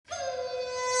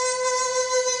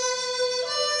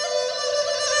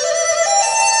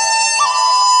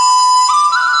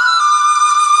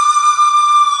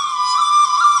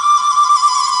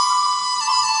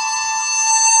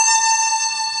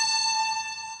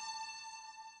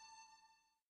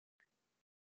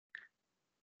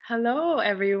Hello,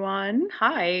 everyone.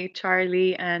 Hi,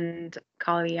 Charlie and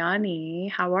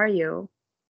Kalyani. How are you?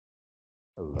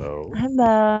 Hello.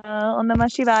 Hello, Om Namah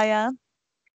Shivaya.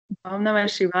 Om Namah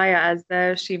Shivaya, as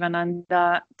the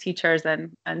Shivananda teachers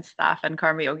and staff and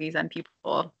karma yogis and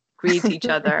people greet each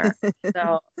other.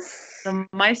 So, so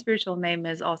my spiritual name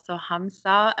is also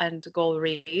Hamsa and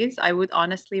Golriz. I would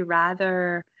honestly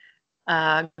rather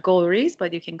Golriz,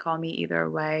 but you can call me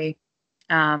either way.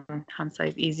 Hamsa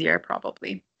is easier,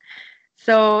 probably.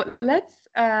 So let's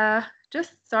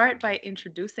just start by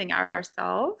introducing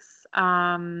ourselves.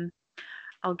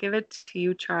 I'll give it to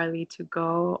you, Charlie, to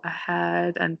go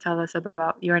ahead and tell us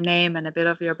about your name and a bit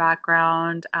of your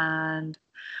background, and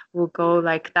we'll go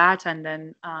like that, and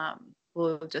then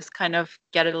we'll just kind of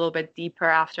get a little bit deeper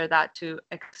after that to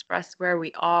express where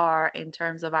we are in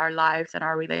terms of our lives and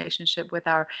our relationship with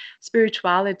our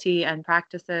spirituality and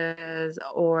practices,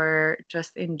 or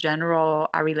just in general,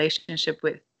 our relationship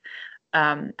with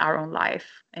our own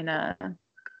life in a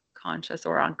conscious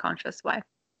or unconscious way.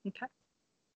 Okay.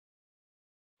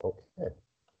 Okay.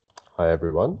 Hi,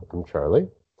 everyone. I'm Charlie.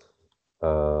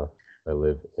 I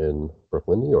live in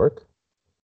Brooklyn, New York,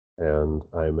 and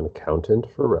I'm an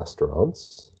accountant for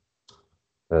restaurants.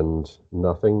 And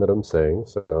nothing that I'm saying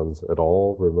sounds at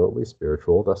all remotely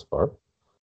spiritual thus far.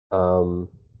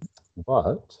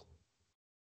 But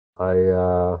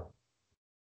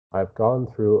I've gone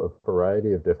through a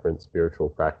variety of different spiritual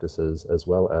practices as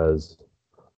well as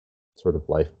sort of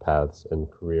life paths and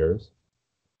careers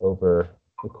over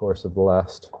the course of the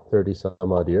last 30 some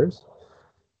odd years.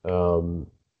 I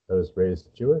was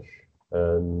raised Jewish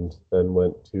and then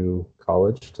went to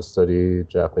college to study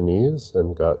Japanese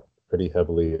and got pretty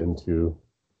heavily into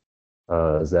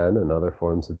Zen and other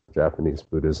forms of Japanese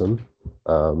Buddhism.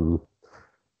 And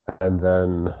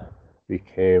then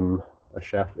became a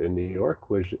chef in New York,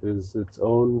 which is its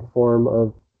own form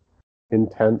of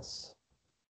intense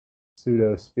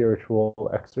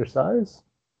pseudo-spiritual exercise.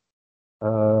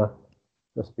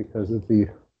 Just because of the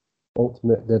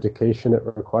ultimate dedication it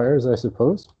requires, I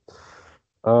suppose.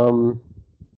 And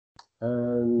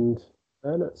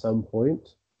then at some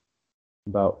point,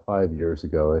 about 5 years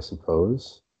ago, I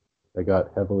suppose, I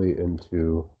got heavily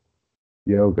into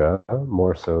yoga,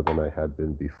 more so than I had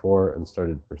been before, and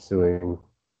started pursuing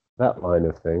that line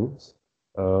of things,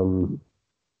 and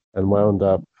wound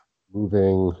up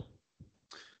moving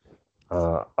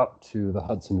up to the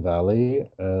Hudson Valley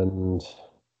and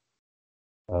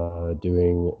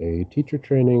doing a teacher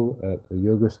training at a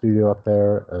yoga studio up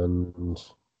there and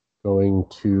going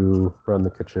to run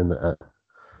the kitchen at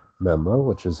Memla,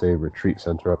 which is a retreat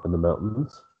center up in the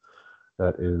mountains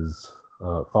that is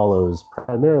follows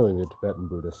primarily the Tibetan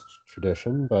Buddhist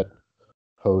tradition, but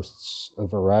hosts a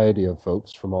variety of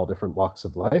folks from all different walks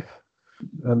of life.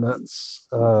 And that's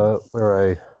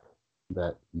where I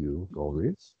met you,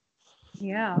 Golriz.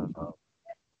 Yeah.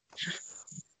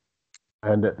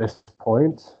 And at this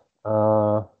point,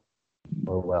 through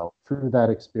that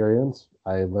experience,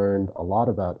 I learned a lot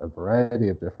about a variety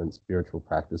of different spiritual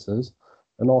practices,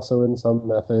 and also in some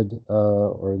method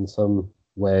or in some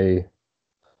way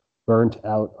burnt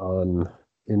out on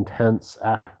intense,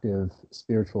 active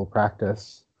spiritual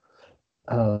practice.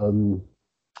 And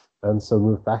so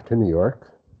moved back to New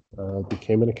York,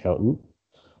 became an accountant,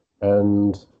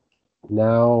 and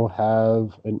now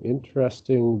have an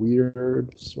interesting,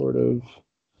 weird, sort of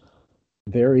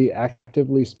very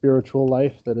actively spiritual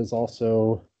life that is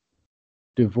also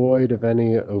devoid of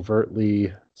any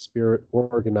overtly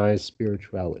organized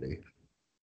spirituality.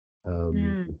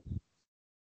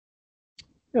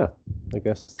 Yeah, I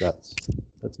guess that's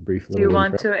a brief Do you little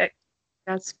want intro. to,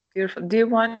 that's beautiful. Do you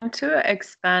want to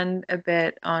expand a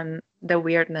bit on the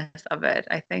weirdness of it?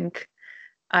 I think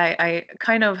I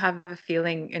kind of have a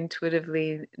feeling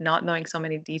intuitively, not knowing so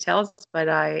many details, but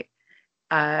I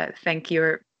think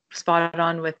you're spot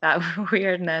on with that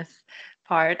weirdness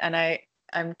part. And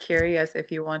I'm curious if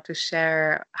you want to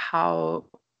share how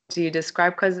do you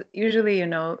describe, because usually,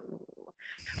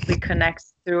 we connect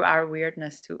through our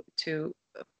weirdness to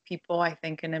people, I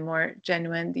think, in a more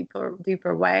genuine,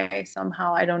 deeper way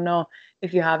somehow. I don't know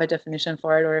if you have a definition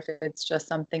for it or if it's just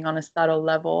something on a subtle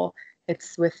level.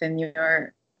 It's within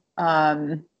your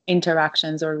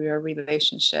interactions or your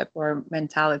relationship or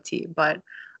mentality. But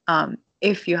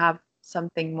if you have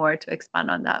something more to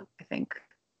expand on that, I think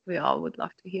we all would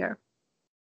love to hear.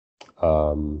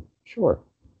 Sure.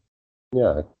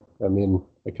 Yeah, I mean,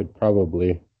 I could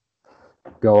probably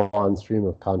go on stream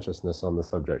of consciousness on the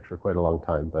subject for quite a long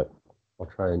time, but I'll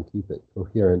try and keep it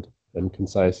coherent and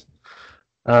concise.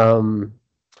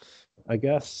 I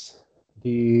guess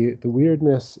the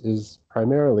weirdness is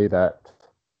primarily that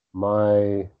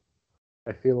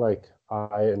I feel like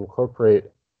I incorporate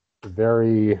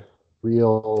very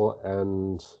real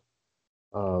and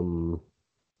um,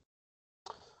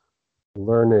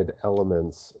 learned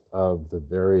elements of the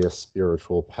various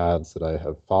spiritual paths that I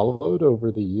have followed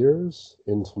over the years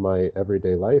into my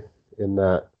everyday life, in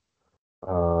that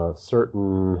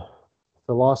certain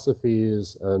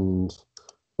philosophies and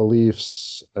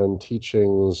beliefs and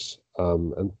teachings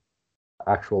and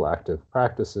actual active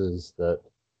practices that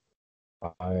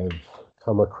I've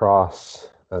come across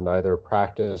and either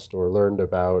practiced or learned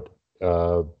about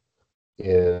uh,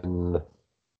 in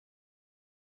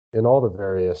all the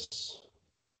various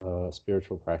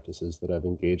spiritual practices that I've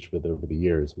engaged with over the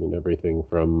years. I mean, everything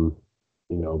from,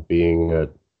 being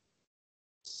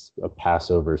a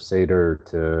Passover Seder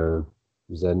to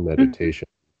Zen meditation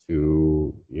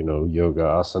to, yoga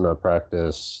asana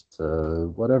practice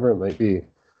to whatever it might be.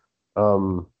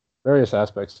 Um, Various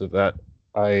aspects of that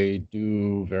I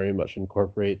do very much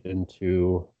incorporate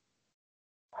into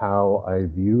how I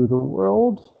view the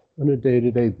world on a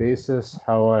day-to-day basis,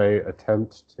 how I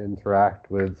attempt to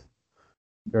interact with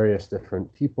various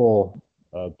different people,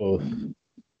 both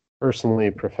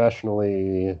personally,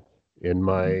 professionally, in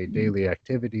my daily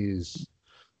activities.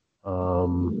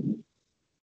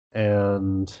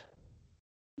 And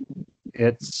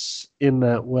it's in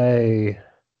that way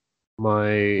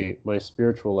my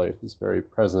spiritual life is very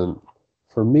present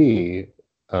for me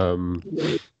um,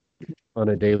 on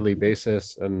a daily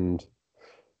basis, and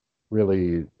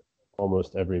really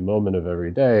almost every moment of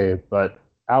every day. But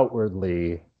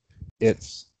outwardly,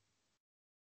 it's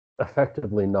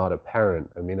effectively not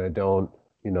apparent. I mean, I don't,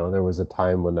 there was a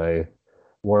time when I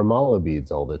wore mala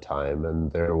beads all the time,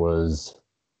 and there was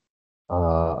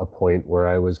a point where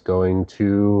I was going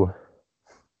to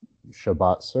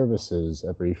Shabbat services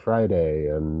every Friday,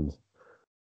 and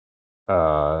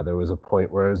there was a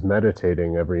point where I was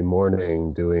meditating every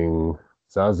morning, doing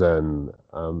zazen,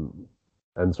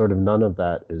 and sort of none of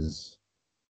that is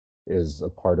a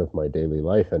part of my daily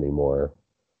life anymore.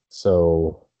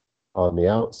 So on the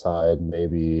outside,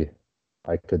 maybe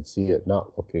I could see it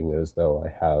not looking as though I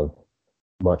have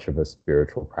much of a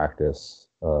spiritual practice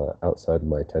outside of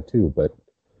my tattoo, but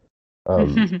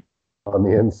on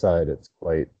the inside, it's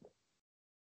quite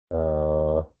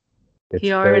uh, He it's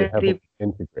very heavily already.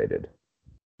 integrated.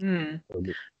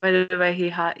 By the way,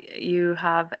 you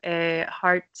have a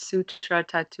Heart Sutra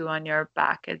tattoo on your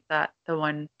back. Is that the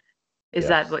one? Is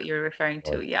that Yes, what you're referring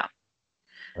to? Yeah,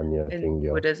 Anya in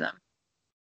Kingyo. Buddhism.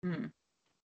 Hmm.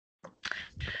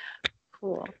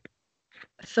 Cool.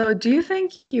 So, do you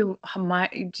think you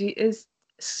might is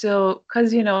so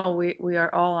because we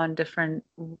are all on different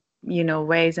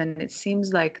ways, and it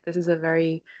seems like this is a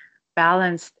very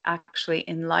balanced, actually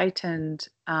enlightened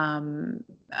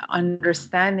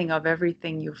understanding of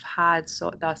everything you've had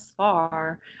so thus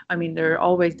far. I mean, there are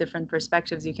always different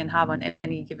perspectives you can have on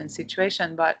any given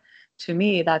situation, but to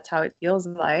me, that's how it feels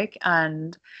like.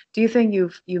 And do you think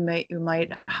you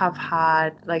might have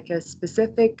had like a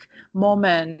specific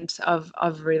moment of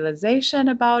realization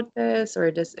about this,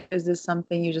 or is this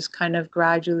something you just kind of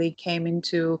gradually came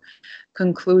into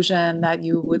conclusion that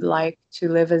you would like to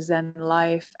live a Zen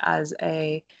life as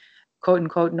a quote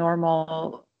unquote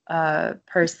normal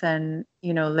person,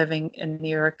 living in New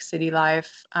York City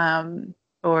life?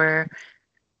 Or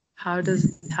how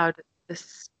does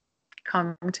this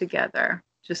come together?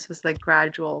 Just as like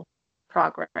gradual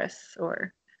progress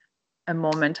or a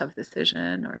moment of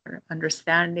decision or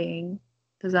understanding.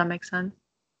 Does that make sense?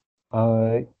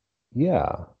 Uh,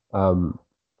 yeah.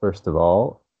 First of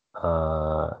all,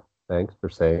 uh, thanks for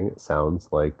saying it sounds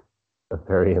like a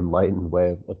very enlightened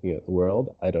way of looking at the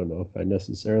world. I don't know if I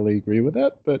necessarily agree with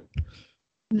that, but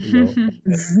you know,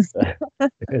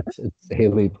 it's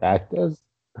daily practice.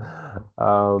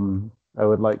 I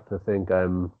would like to think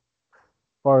I'm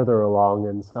farther along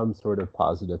in some sort of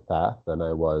positive path than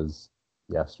I was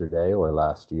yesterday or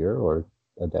last year or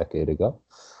a decade ago.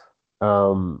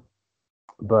 Um,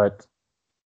 but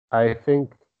I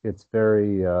think it's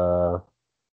very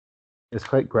it's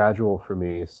quite gradual for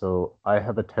me. So I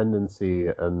have a tendency,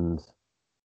 and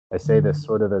I say this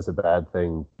sort of as a bad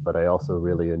thing, but I also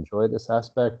really enjoy this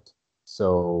aspect.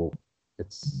 So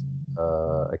it's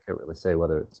I can't really say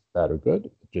whether it's bad or good.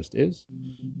 It just is,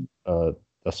 uh,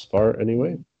 thus far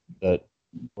anyway. That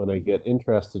when I get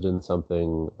interested in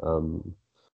something,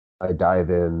 I dive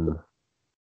in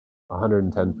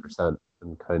 110%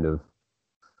 and kind of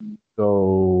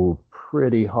go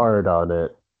pretty hard on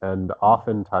it, and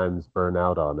oftentimes burn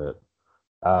out on it,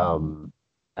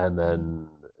 and then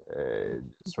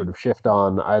sort of shift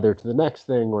on either to the next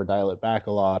thing or dial it back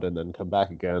a lot and then come back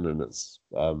again. And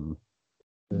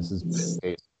This is the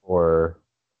case for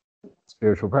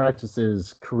spiritual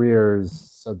practices, careers,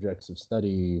 subjects of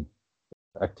study,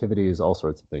 activities, all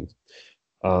sorts of things.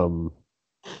 Um,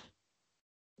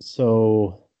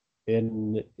 so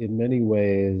in many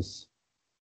ways,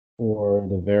 for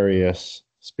the various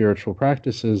spiritual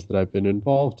practices that I've been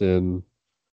involved in,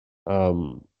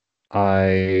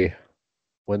 I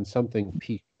when something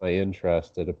piqued my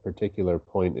interest at a particular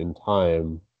point in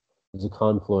time, there's a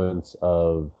confluence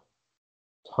of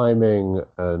timing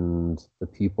and the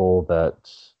people that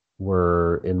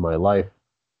were in my life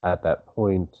at that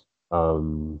point,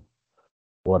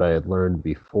 what I had learned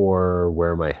before,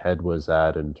 where my head was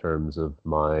at in terms of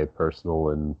my personal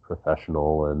and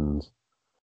professional and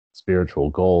spiritual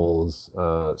goals,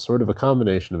 sort of a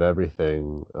combination of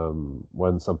everything.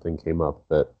 When something came up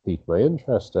that piqued my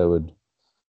interest, I would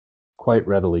quite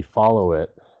readily follow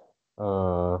it,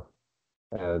 uh,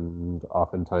 and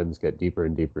oftentimes get deeper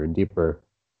and deeper and deeper.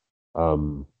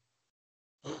 Um,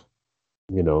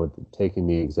 Taking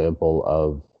the example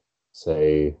of,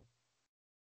 say,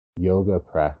 yoga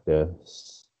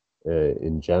practice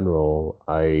in general,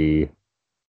 I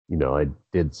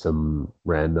did some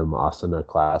random asana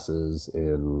classes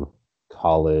in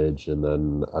college and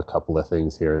then a couple of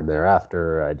things here and there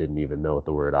after. I didn't even know what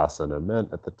the word asana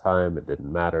meant at the time. It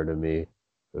didn't matter to me.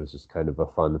 It was just kind of a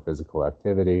fun physical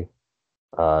activity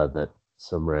that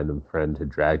some random friend had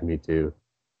dragged me to.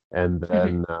 And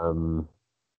then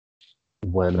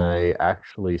when I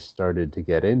actually started to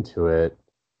get into it,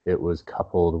 it was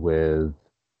coupled with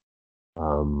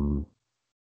um,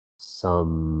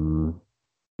 some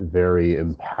very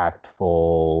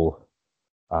impactful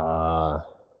uh,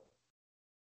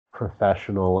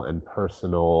 professional and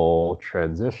personal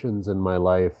transitions in my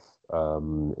life,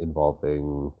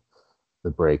 involving the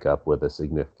breakup with a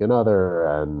significant other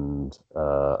and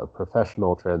a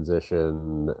professional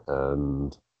transition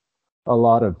and a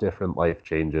lot of different life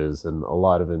changes and a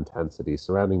lot of intensity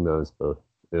surrounding those, both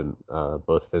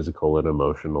physical and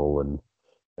emotional and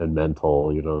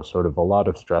mental. Sort of a lot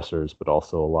of stressors, but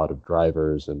also a lot of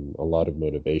drivers and a lot of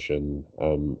motivation.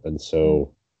 And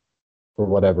so, for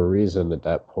whatever reason, at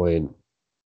that point,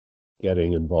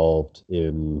 getting involved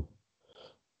in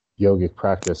yogic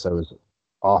practice, I was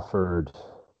offered,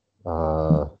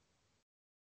 uh,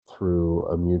 through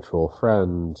a mutual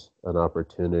friend, an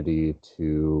opportunity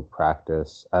to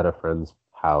practice at a friend's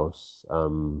house,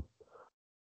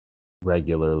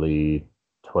 regularly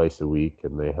twice a week,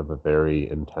 and they have a very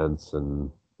intense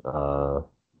and uh,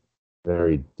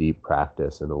 very deep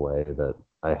practice in a way that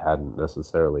I hadn't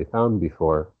necessarily found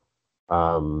before.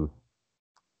 Um,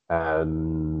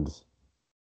 and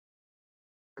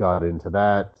got into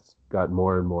that, got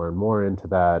more and more and more into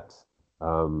that.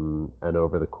 And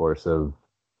over the course of,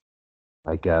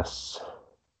 I guess,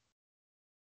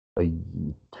 a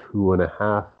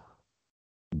 2.5,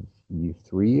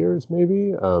 3 years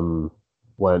maybe,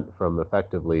 went from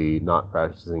effectively not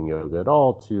practicing yoga at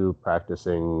all to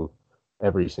practicing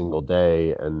every single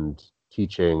day and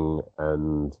teaching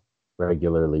and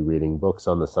regularly reading books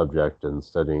on the subject and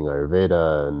studying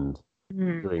Ayurveda and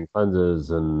doing cleanses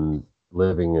and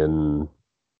living in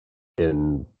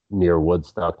near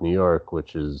Woodstock, New York,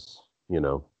 which is,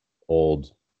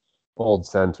 old old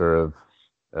center of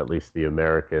at least the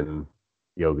American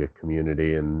yogic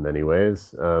community in many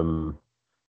ways.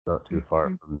 Not too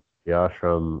far from the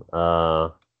ashram,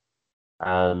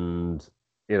 and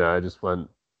I just went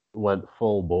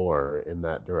full bore in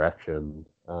that direction.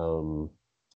 And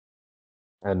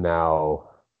now,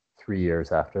 3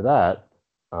 years after that,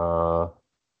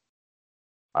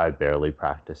 I barely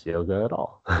practice yoga at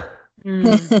all.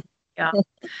 Yeah.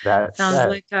 That Sounds said,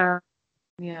 like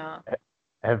yeah.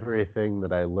 everything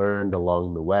that I learned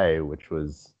along the way, which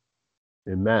was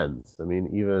immense. I mean,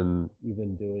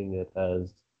 even doing it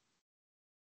as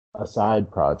a side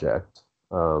project,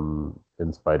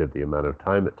 in spite of the amount of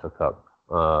time it took up,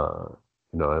 I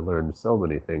learned so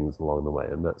many things along the way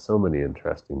and met so many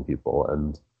interesting people,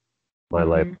 and my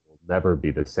life will never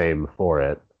be the same for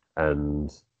it,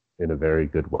 and in a very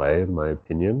good way, in my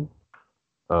opinion.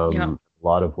 Yeah. A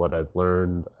lot of what I've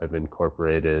learned, I've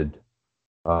incorporated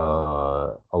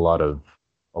a lot of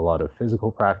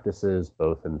physical practices,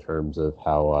 both in terms of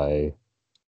how I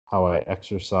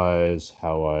exercise,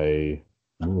 how I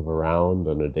move around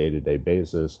on a day-to-day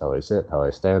basis, how I sit, how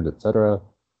I stand, etc.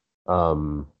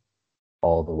 Um,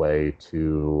 all the way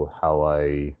to how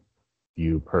I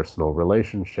view personal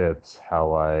relationships,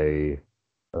 how I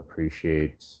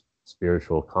appreciate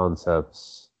spiritual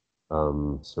concepts,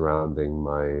 surrounding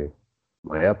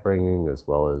my upbringing, as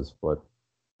well as what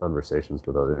conversations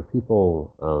with other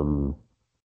people,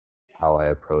 how I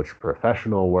approach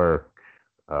professional work,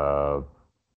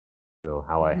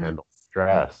 how I Mm-hmm. handle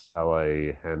stress, how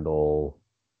I handle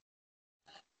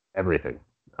everything.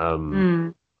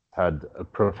 Mm. Had a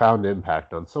profound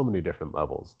impact on so many different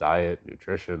levels: diet,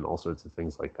 nutrition, all sorts of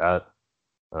things like that.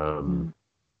 Um, Mm.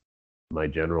 my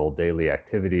general daily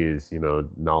activities,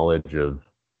 knowledge of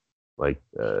like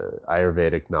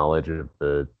Ayurvedic knowledge of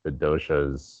the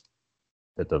doshas,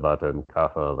 Pitta, Vata, and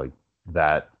Kapha, like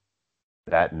that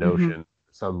Mm-hmm. notion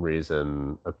for some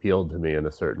reason appealed to me in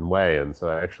a certain way, and so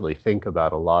I actually think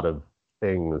about a lot of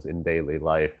things in daily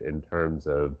life in terms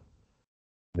of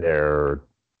their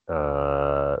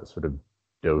sort of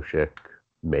doshic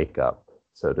makeup,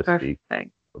 so to speak.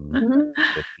 Perfect.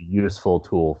 It's a useful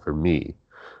tool for me.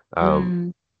 Um,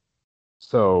 Mm.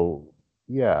 so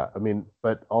yeah, I mean,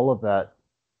 but all of that,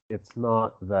 it's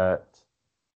not that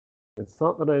it's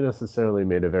not that I necessarily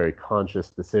made a very conscious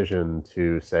decision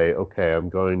to say, okay, I'm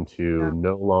going to Yeah.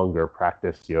 no longer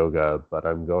practice yoga, but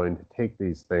I'm going to take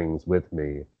these things with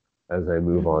me as I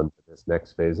move Mm. on to this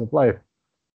next phase of life.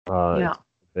 Yeah.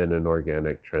 It's been an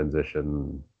organic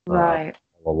transition Right.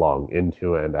 all along,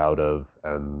 into and out of,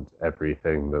 and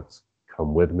everything that's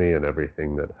come with me and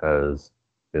everything that has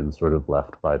been sort of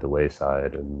left by the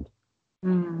wayside and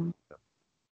Mm.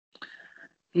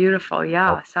 Beautiful. Yeah.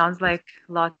 helped. Sounds like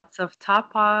lots of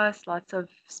tapas, lots of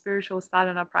spiritual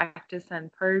sadhana practice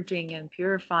and purging and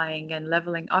purifying and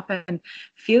leveling up and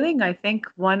feeling. I think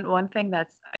one thing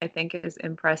that's I think is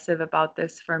impressive about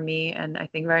this for me and I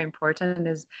think very important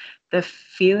is the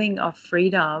feeling of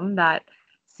freedom that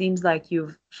seems like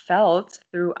you've felt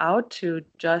throughout to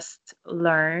just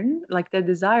learn, like the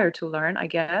desire to learn, I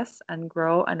guess, and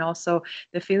grow, and also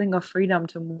the feeling of freedom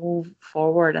to move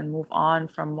forward and move on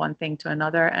from one thing to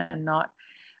another and not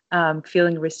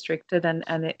feeling restricted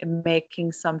and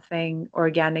making something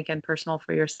organic and personal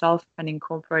for yourself and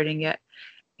incorporating it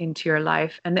into your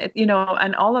life. And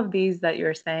and all of these that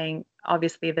you're saying,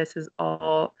 obviously this is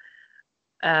all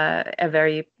a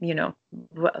very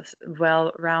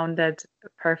well-rounded,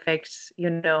 perfect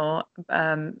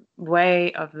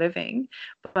way of living.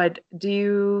 But do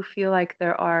you feel like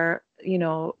there are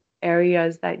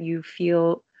areas that you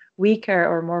feel weaker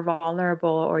or more vulnerable,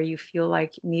 or you feel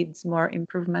like needs more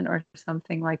improvement or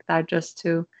something like that, just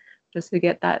to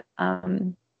get that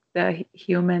the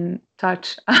human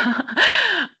touch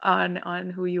on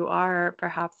who you are,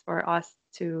 perhaps for us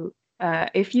to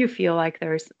if you feel like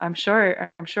I'm sure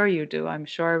you do. I'm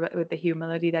sure with the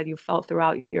humility that you felt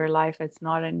throughout your life, it's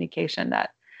not an indication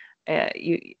that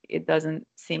it doesn't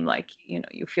seem like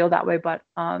you feel that way. But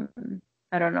I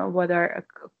don't know whether a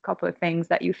couple of things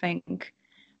that you think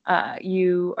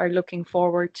you are looking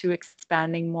forward to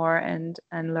expanding more and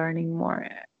learning more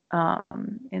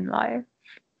in life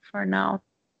for now.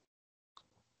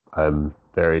 I'm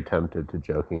very tempted to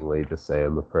jokingly just say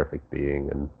I'm a perfect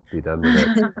being and be done with it.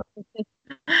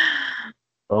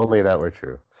 Only that were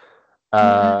true.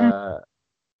 Uh,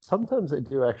 Sometimes I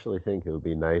do actually think it would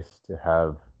be nice to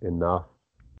have enough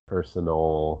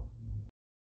personal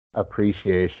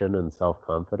appreciation and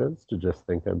self-confidence to just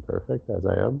think I'm perfect as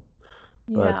I am.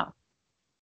 But Yeah,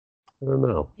 I don't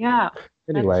know. yeah.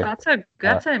 That's Anyway, that's a uh,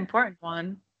 that's an important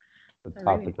one. the It's a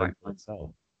really topic unto important one. itself.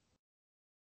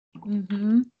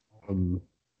 Mm-hmm. Um,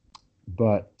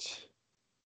 but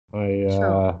I,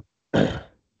 True.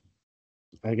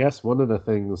 I guess one of the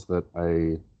things that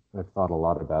I've thought a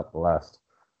lot about the last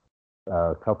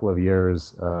couple of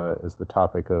years is the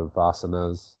topic of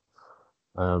vasanas.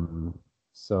 Um,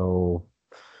 so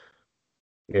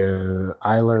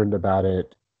I learned about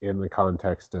it in the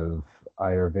context of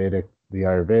the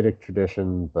Ayurvedic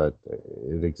tradition, but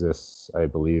it exists, I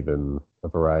believe, in a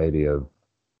variety of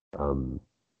um,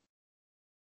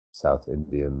 South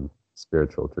Indian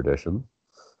spiritual traditions.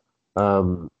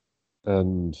 Um,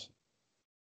 and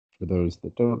for those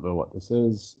that don't know what this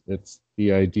is, it's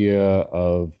the idea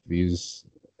of these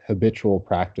habitual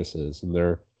practices, and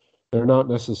they're not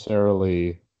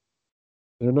necessarily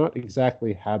they're not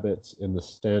exactly habits in the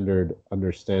standard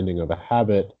understanding of a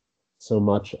habit so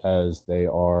much as they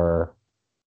are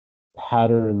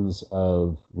patterns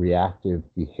of reactive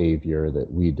behavior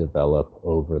that we develop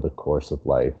over the course of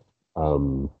life.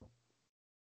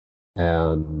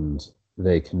 And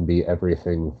they can be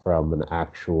everything from an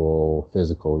actual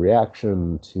physical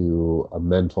reaction to a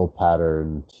mental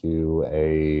pattern to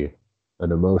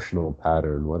an emotional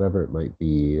pattern, whatever it might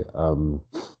be.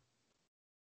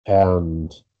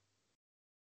 And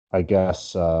I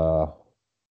guess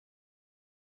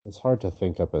it's hard to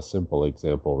think up a simple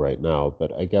example right now,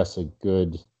 but I guess a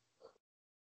good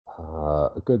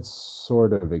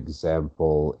sort of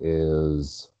example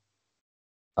is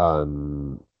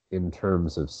in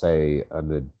terms of, say,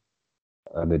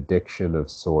 an addiction of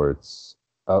sorts.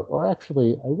 Or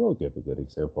actually, I will give a good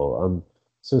example.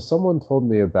 So someone told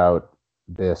me about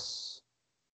this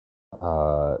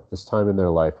time in their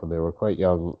life when they were quite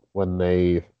young, when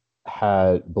they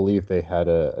had believed they had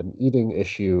an eating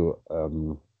issue.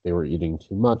 They were eating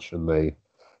too much, and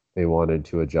they wanted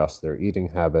to adjust their eating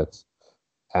habits.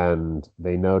 And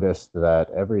they noticed that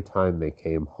every time they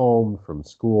came home from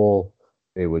school,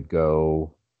 they would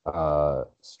go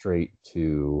straight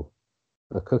to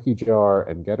the cookie jar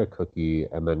and get a cookie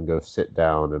and then go sit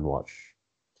down and watch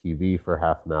TV for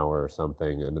half an hour or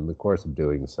something. And in the course of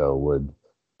doing so, would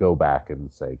go back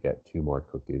and say, get two more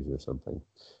cookies or something.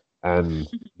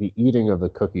 And the eating of the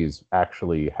cookies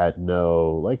actually had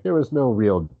there was no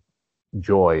real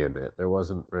joy in it. There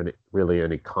wasn't really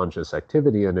any conscious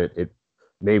activity in it. It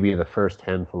maybe the first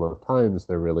handful of times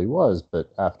there really was,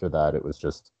 but after that it was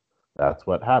just that's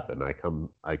what happened. I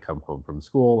come home from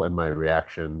school and my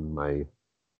reaction, my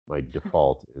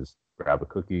default is grab a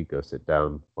cookie, go sit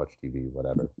down, watch TV,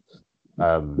 whatever.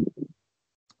 Um,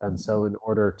 and so in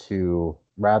order to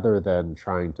rather than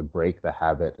trying to break the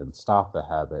habit and stop the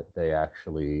habit, they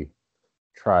actually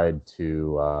tried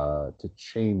to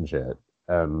change it.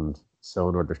 And so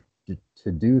in order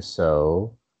to do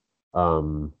so,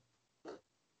 um,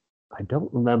 I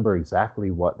don't remember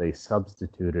exactly what they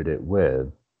substituted it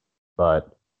with,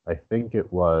 but I think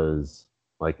it was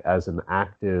like as an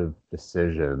active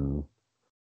decision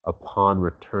upon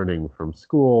returning from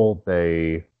school,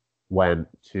 they went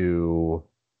to,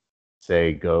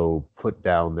 say, go put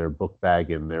down their book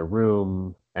bag in their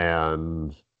room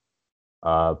and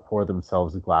pour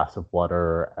themselves a glass of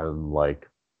water and like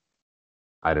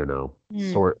I don't know,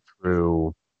 Mm. sort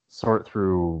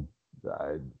through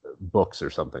uh, books or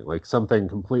something, like something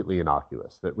completely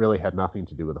innocuous that really had nothing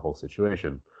to do with the whole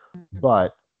situation.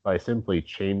 But by simply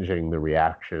changing the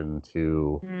reaction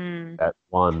to Mm. that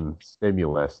one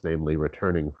stimulus, namely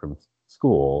returning from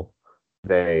school,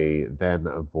 they then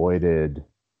avoided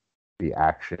the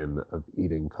action of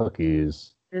eating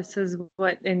cookies. This is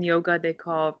what in yoga they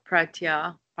call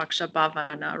pratya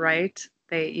pakshabhavana, right?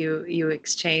 You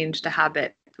exchange the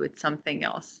habit with something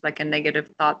else, like a negative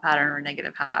thought pattern or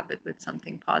negative habit with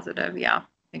something positive. Yeah,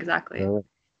 exactly. Uh,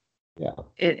 yeah,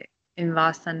 It in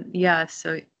Vasan, yeah.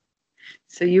 So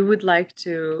you would like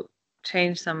to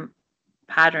change some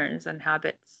patterns and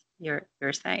habits. You're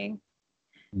saying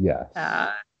yes.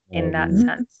 uh, in that Um,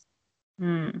 sense.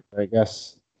 Mm. I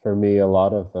guess for me, a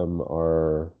lot of them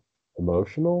are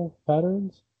emotional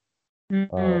patterns. Uh,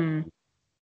 Mm.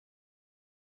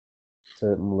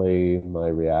 Certainly, my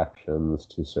reactions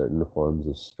to certain forms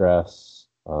of stress,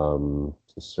 to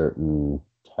certain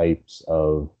types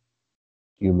of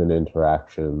human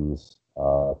interactions,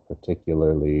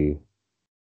 particularly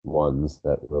ones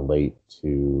that relate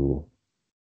to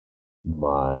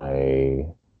my,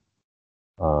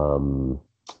 um,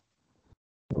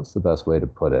 what's the best way to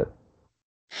put it?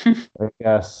 I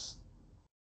guess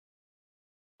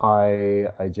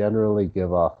I generally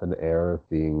give off an air of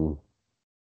being,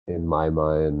 in my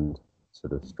mind,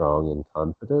 sort of strong and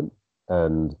confident,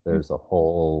 and there's a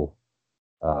whole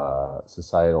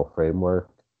societal framework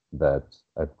that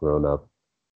I've grown up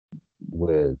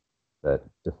with that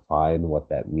define what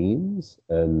that means,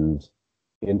 and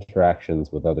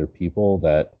interactions with other people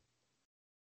that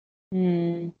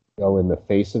Mm. go in the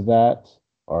face of that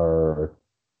are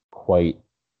quite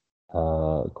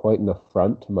quite an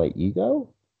affront to my ego.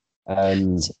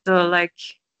 And So like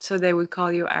so they would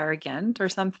call you arrogant or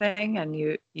something and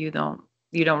you don't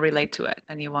relate to it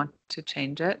and you want to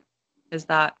change it. Is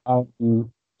that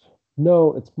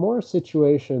no, it's more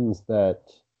situations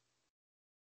that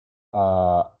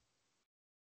uh,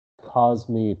 cause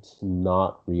me to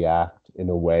not react in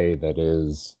a way that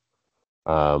is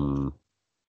um,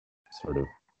 sort of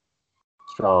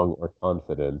strong or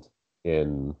confident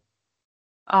in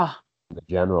oh, the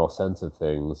general sense of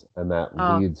things, and that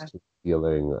oh leads okay. to a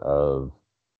feeling of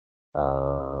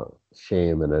uh,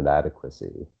 shame and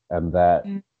inadequacy, and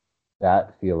Mm,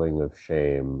 that feeling of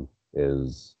shame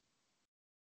is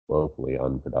woefully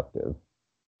unproductive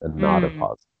and not a mm,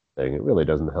 positive thing. It really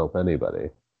doesn't help anybody.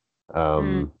 mm,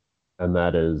 Um, and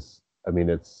that is, I mean,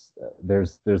 it's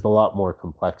there's a lot more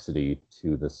complexity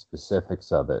to the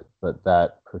specifics of it, but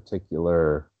that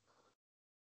particular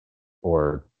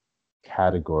or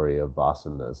category of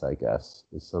vasanas, I guess,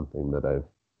 is something that I've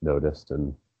noticed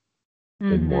and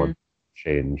been mhm, wanting to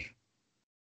change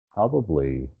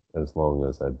probably as long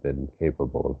as I've been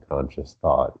capable of conscious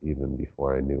thought, even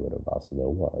before I knew what a vasana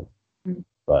was. mm.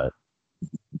 But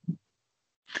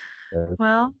uh,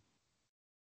 Well,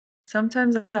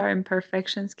 sometimes our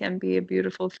imperfections can be a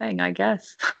beautiful thing, I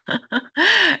guess.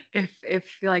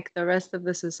 If like the rest of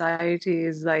the society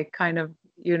is like kind of,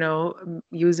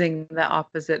 using the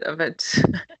opposite of it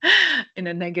in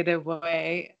a negative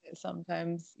way,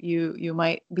 sometimes you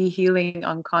might be healing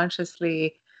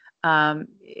unconsciously.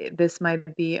 This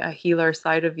might be a healer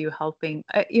side of you helping.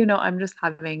 I'm just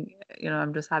having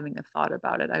a thought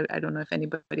about it. I don't know if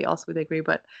anybody else would agree,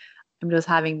 but I'm just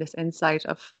having this insight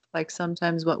of like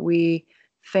sometimes what we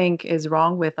think is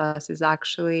wrong with us is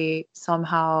actually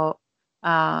somehow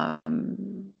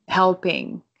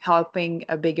helping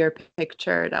a bigger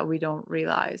picture that we don't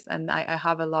realize. And I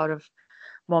have a lot of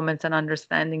moments and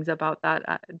understandings about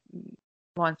that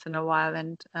once in a while.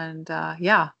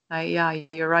 Yeah,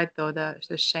 you're right though.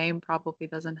 The shame probably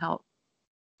doesn't help.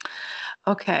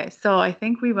 Okay, so I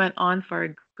think we went on for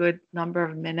a good number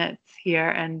of minutes here,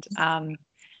 and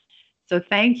so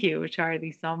thank you,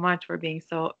 Charlie, so much for being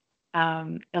so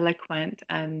eloquent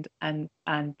and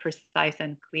precise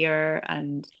and clear,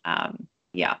 and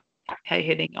yeah,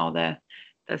 hitting all the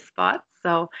spots.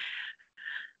 So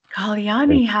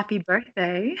Kalyani, happy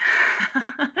birthday.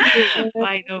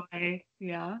 By the way,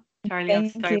 yeah, Charlie, I'll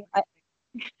Thank start. you.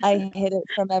 I hid it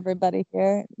from everybody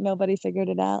here. Nobody figured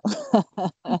it out.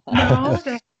 No,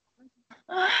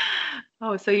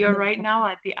 oh, so you're right now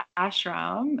at the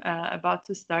ashram, about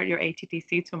to start your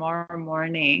ATTC tomorrow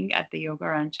morning at the Yoga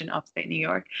Ranch in upstate New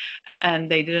York. And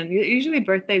they didn't, usually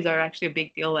birthdays are actually a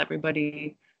big deal.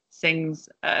 Everybody sings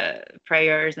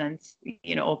prayers and,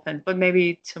 opens, but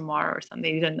maybe tomorrow or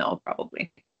something. You didn't know,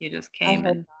 probably. You just came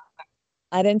and.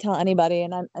 I didn't tell anybody.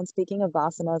 And speaking of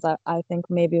vasanas, I think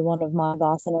maybe one of my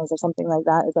vasanas or something like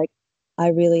that is like, I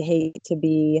really hate to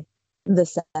be the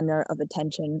center of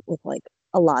attention with like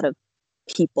a lot of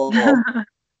people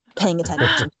paying attention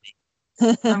to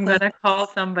me. I'm going to call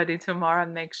somebody tomorrow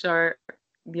and make sure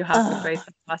you have to face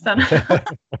the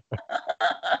vasana.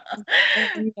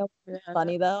 And,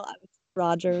 funny though,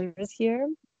 Roger is here,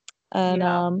 and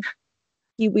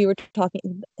Yeah. we were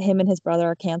talking. Him and his brother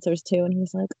are cancers too, and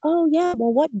he's like, "Oh yeah,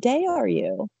 well, what day are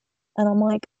you?" And I'm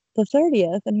like, "The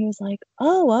 30th," and he was like,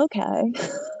 "Oh, okay."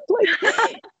 Like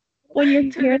when you're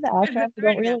here in the ashram, you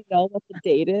don't really know what the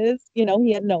date is. He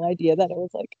had no idea that it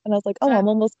was like, and I was like, "Oh, I'm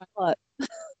almost what."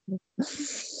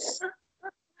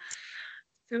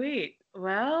 Sweet.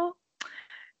 Well,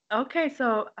 okay,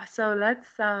 so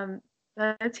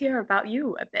let's hear about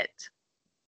you a bit.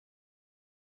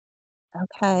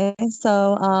 Okay,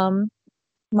 so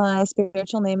my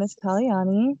spiritual name is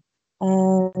Kalyani,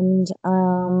 and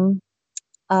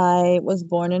I was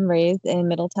born and raised in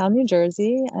Middletown, New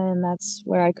Jersey, and that's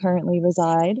where I currently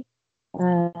reside.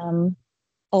 Although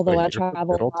Wait, I you're from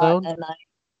travel a lot, Middletown? and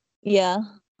yeah,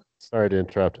 Sorry to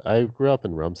interrupt. I grew up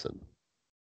in Rumson.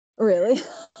 really.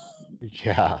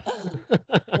 Yeah.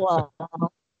 Wow.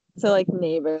 So like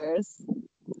neighbors.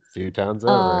 2 towns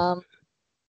over.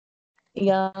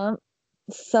 Yeah.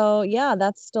 So yeah,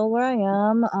 that's still where I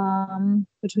am.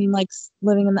 Between like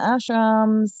living in the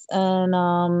ashrams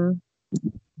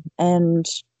and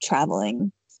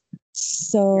traveling.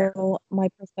 So my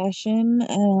profession,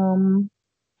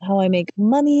 how I make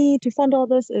money to fund all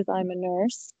this is I'm a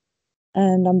nurse,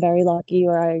 and I'm very lucky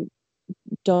where I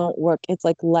don't work. It's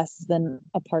like less than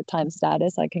a part-time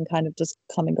status. I can kind of just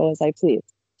come and go as I please.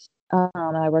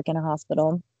 I work in a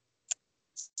hospital.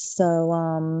 So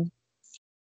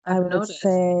I I've would noticed.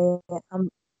 say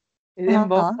It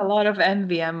invokes a lot of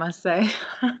envy, I must say.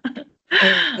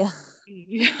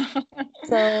 yeah.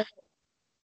 So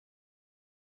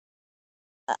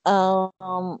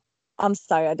I'm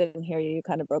sorry, I didn't hear you. You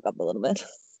kind of broke up a little bit.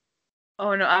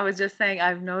 Oh no, I was just saying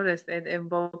I've noticed it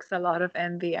invokes a lot of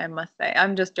envy, I must say.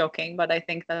 I'm just joking, but I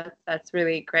think that's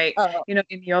really great. Oh, In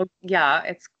yoga, yeah,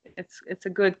 it's a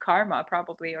good karma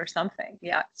probably or something.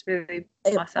 Yeah, it's really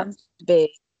it awesome. must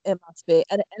be. It must be.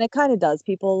 And it kind of does.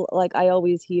 People like I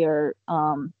always hear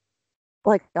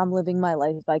like I'm living my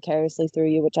life vicariously through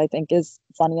you, which I think is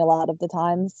funny a lot of the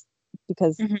times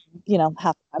because half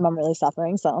the time I'm really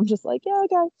suffering. So I'm just like, yeah,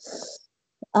 okay.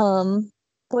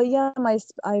 But yeah,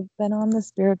 I've been on the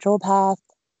spiritual path,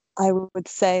 I would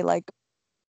say like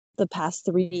the past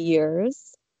 3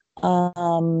 years.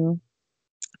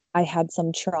 I had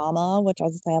some trauma, which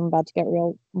I'll say I'm about to get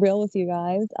real with you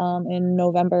guys. In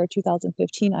November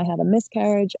 2015, I had a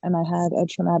miscarriage and I had a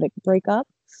traumatic breakup.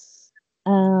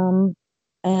 And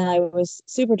I was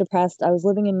super depressed. I was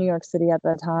living in New York City at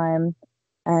the time,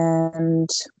 and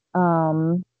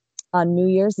on New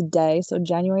Year's Day, so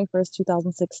January 1st,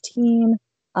 2016,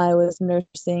 I was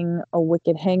nursing a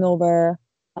wicked hangover.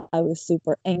 I was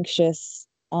super anxious.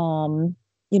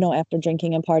 After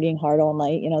drinking and partying hard all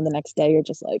night, the next day you're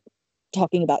just like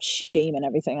talking about shame and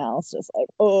everything else, just like,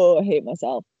 oh, I hate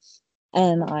myself.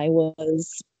 And I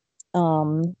was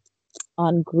on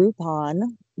Groupon,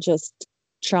 just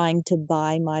trying to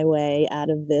buy my way out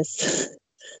of this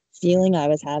feeling I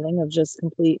was having of just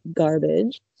complete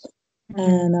garbage.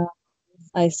 And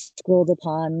I scrolled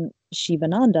upon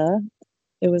Shivananda.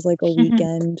 It was like a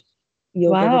weekend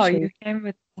yoga Wow, retreat. you came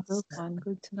with Groupon.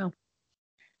 Good to know.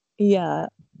 Yeah.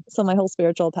 So my whole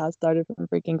spiritual path started from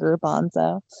freaking Groupon.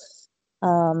 So,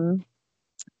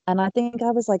 and I think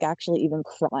I was like actually even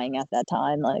crying at that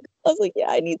time. Like, I was like, yeah,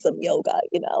 I need some yoga,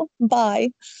 bye.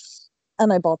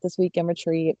 And I bought this weekend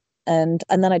retreat, and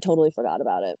then I totally forgot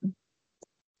about it.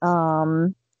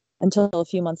 Until a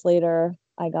few months later,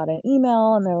 I got an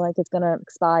email and they're like, it's gonna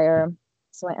expire.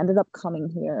 So I ended up coming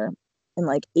here in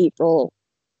like April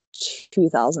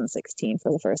 2016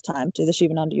 for the first time to the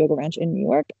Shivananda Yoga Ranch in New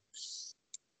York.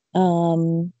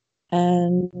 And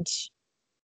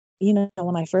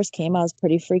when I first came, I was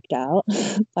pretty freaked out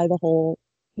by the whole,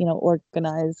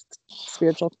 organized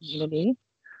spiritual community,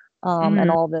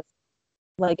 and all this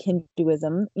like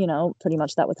Hinduism, pretty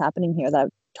much that was happening here that I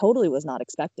totally was not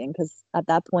expecting. Because at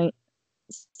that point,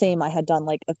 same, I had done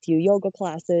like a few yoga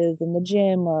classes in the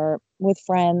gym or with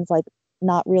friends, like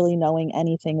not really knowing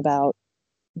anything about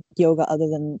yoga other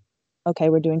than, okay,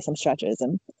 we're doing some stretches.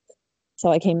 And so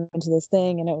I came into this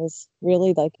thing and it was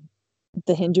really like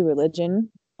the Hindu religion.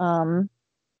 And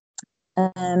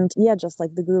yeah, just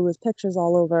like the guru's pictures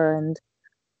all over. And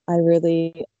I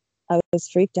was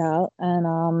freaked out.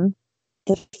 And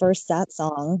the first sat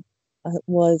song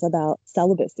was about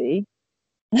celibacy.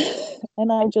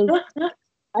 And I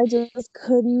just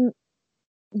couldn't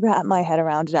wrap my head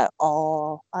around it at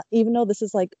all. Even though this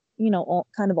is like,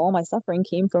 kind of all my suffering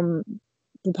came from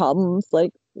the problems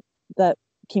like that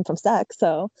came from sex.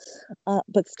 So,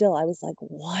 but still, I was like,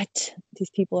 what? These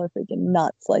people are freaking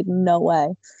nuts. Like, no way.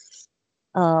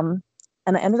 And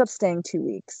I ended up staying 2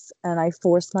 weeks, and I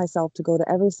forced myself to go to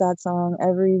every satsang,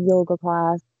 every yoga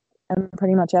class, and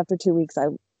pretty much after 2 weeks, I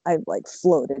like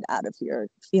floated out of here,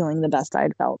 feeling the best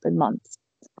I'd felt in months.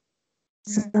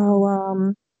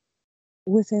 So,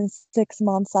 within 6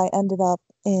 months, I ended up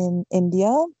in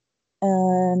India,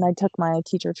 and I took my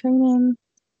teacher training.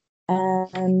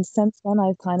 And since then,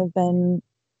 I've kind of been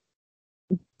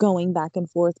going back and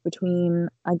forth between,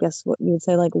 I guess, what you would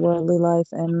say like worldly life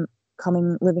and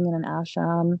living in an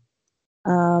ashram.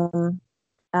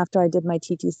 After I did my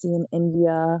TTC in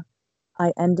India,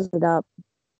 I ended up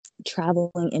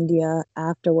traveling India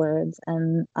afterwards,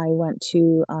 and I went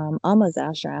to Amma's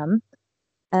ashram,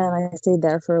 and I stayed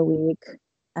there for a week,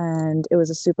 and it was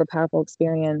a super powerful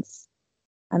experience.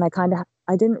 And I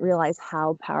didn't realize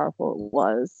how powerful it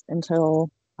was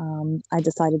until I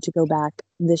decided to go back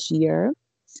this year.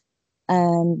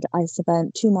 And I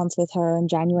spent 2 months with her in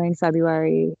January and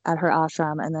February at her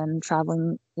ashram, and then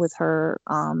traveling with her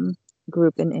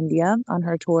group in India on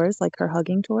her tours, like her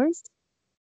hugging tours.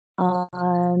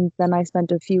 And then I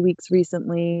spent a few weeks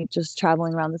recently just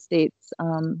traveling around the States,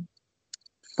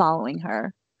 following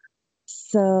her.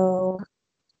 So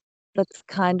that's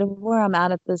kind of where I'm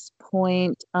at this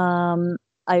point.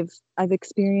 I've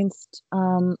experienced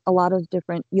a lot of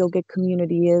different yogic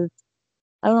communities.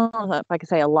 I don't know if I could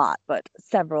say a lot, but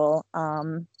several.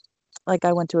 Like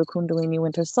I went to a Kundalini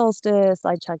winter solstice.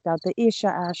 I checked out the Isha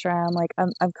ashram. Like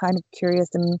I'm kind of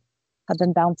curious and have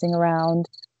been bouncing around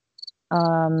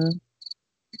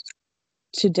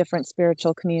to different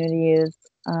spiritual communities.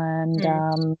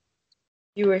 And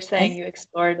you were saying you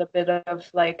explored a bit of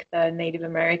like the Native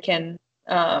American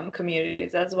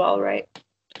communities as well, right?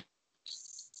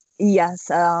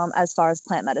 Yes, as far as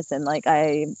plant medicine, like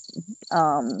I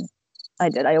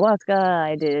did ayahuasca,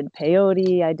 I did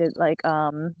peyote, I did like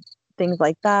things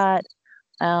like that.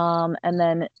 And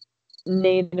then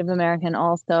Native American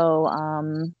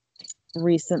also.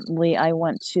 Recently, I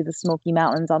went to the Smoky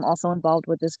Mountains. I'm also involved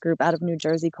with this group out of New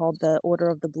Jersey called the Order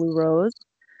of the Blue Rose.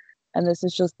 And this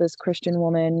is just this Christian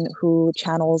woman who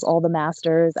channels all the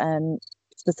masters and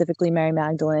specifically Mary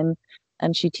Magdalene.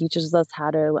 And she teaches us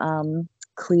how to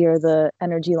clear the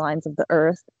energy lines of the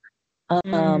earth.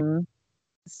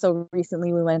 So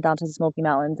recently we went down to the Smoky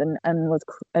Mountains, and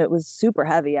it was super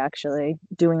heavy actually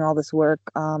doing all this work,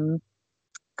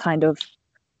 kind of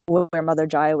where Mother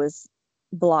Jaya was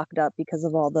blocked up because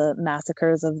of all the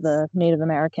massacres of the Native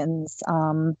Americans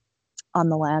on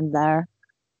the land there.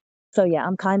 So yeah,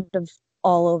 I'm kind of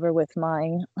all over with my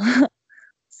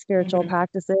spiritual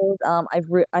practices.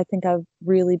 I think I've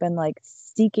really been like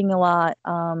seeking a lot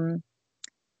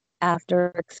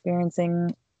after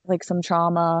experiencing like some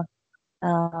trauma.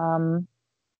 But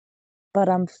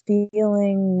I'm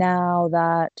feeling now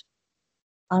that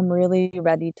I'm really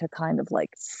ready to kind of like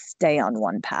stay on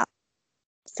one path,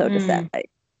 so to say.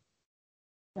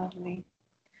 Lovely.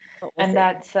 But we'll And see.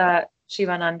 that's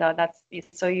Shivananda. That's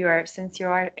so since you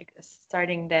are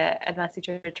starting the advanced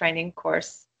teacher training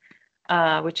course,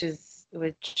 which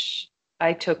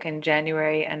I took in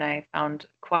January, and I found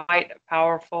quite a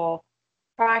powerful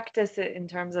practice in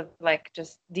terms of like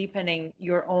just deepening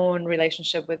your own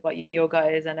relationship with what yoga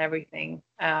is and everything.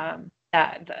 And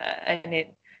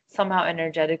it somehow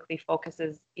energetically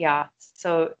focuses. Yeah.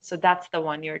 So that's the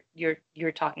one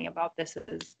you're talking about. This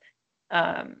is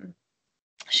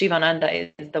Shivananda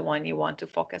is the one you want to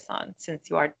focus on since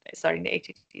you are starting the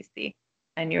ATTC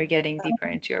and you're getting deeper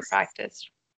into your practice,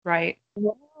 right?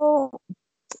 Well,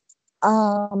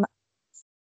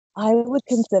 I would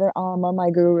consider Alma my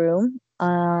guru.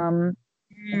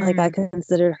 Like I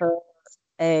considered her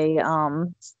a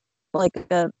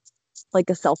like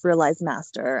a self-realized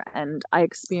master, and I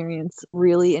experience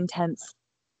really intense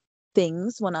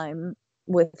things when I'm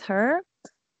with her.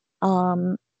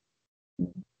 Um,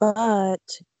 but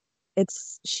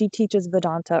she teaches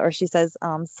Vedanta, or she says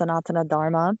Sanatana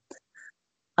Dharma.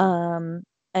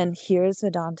 And here's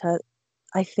Vedanta.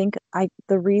 I think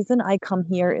the reason I come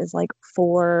here is like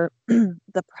for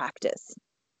the practice,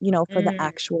 for the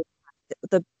actual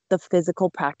the physical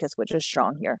practice, which is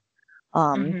strong here.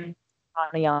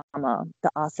 Pranayama, the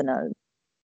asana,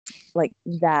 like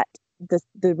that,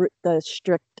 the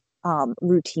strict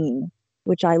routine,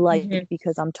 which I like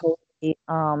because I'm totally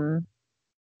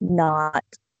not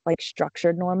like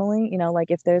structured normally.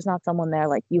 Like if there's not someone there,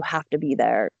 like you have to be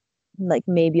there, like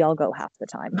maybe I'll go half the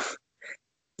time.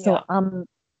 So Yeah.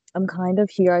 I'm kind of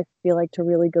here, I feel like, to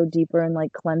really go deeper and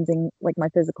like cleansing like my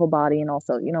physical body and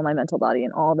also, my mental body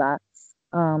and all that.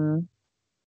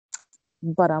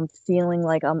 But I'm feeling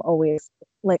like I'm always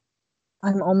like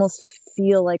I'm almost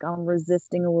feel like I'm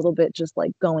resisting a little bit, just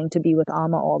like going to be with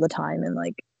Amma all the time and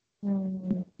like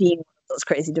being one of those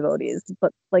crazy devotees.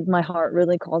 But like my heart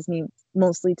really calls me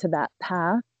mostly to that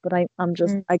path. But I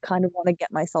kind of want to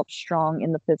get myself strong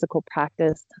in the physical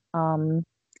practice.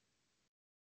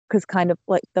 Because kind of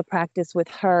like the practice with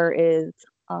her is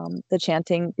the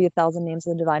chanting the 1,000 names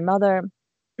of the Divine Mother,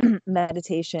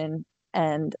 meditation,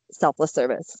 and selfless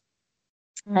service,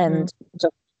 and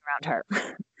just around her.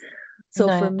 So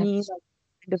for me, like,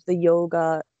 kind of the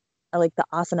yoga, like the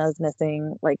asanas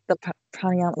missing, like the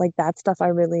pranayama, like that stuff,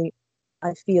 I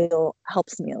feel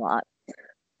helps me a lot.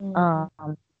 What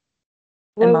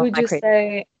would you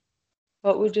say?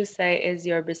 What would you say is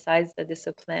besides the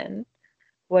discipline?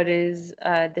 What is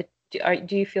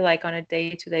do you feel like on a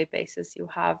day-to-day basis you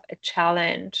have a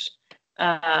challenge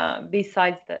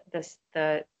besides this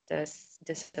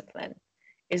discipline?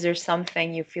 Is there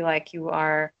something you feel like you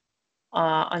are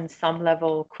on some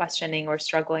level questioning or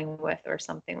struggling with, or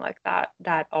something like that,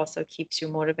 that also keeps you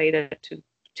motivated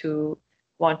to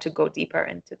want to go deeper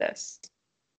into this?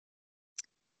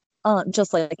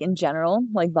 Just like in general,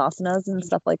 like vasanas and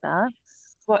stuff like that.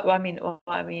 I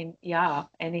mean, yeah,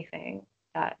 anything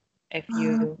that if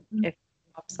it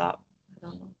pops up, I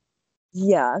don't know.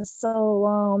 Yeah,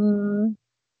 so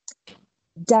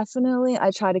definitely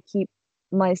I try to keep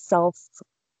myself,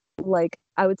 like,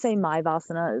 I would say my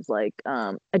vasana is like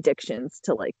addictions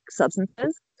to like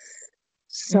substances.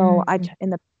 So in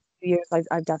the few years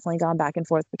I've definitely gone back and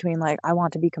forth between like I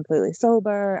want to be completely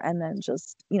sober, and then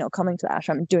just coming to the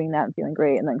ashram, doing that and feeling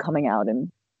great, and then coming out and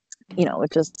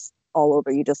it's just all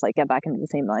over. You just like get back into the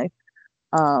same life.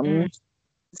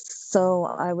 So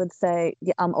I would say,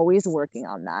 yeah, I'm always working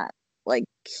on that. Like,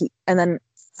 and then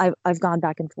I've gone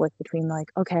back and forth between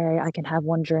like, okay, I can have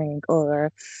one drink,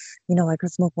 or I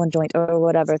could smoke one joint or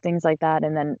whatever, things like that,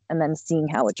 and then seeing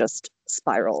how it just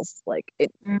spirals, like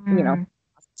it,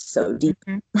 so deep,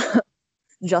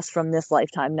 just from this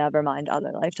lifetime, never mind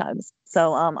other lifetimes.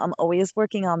 So I'm always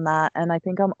working on that, and I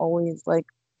think I'm always like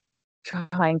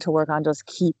trying to work on just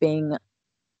keeping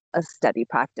a steady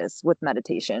practice with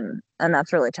meditation, and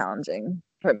that's really challenging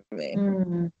for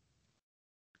me.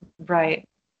 Right.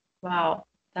 Wow,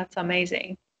 that's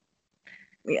amazing.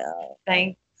 Yeah.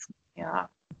 Thanks. Yeah,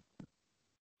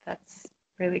 that's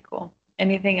really cool.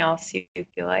 Anything else you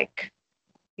feel like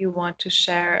you want to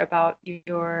share about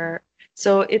your...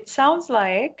 So it sounds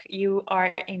like you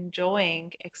are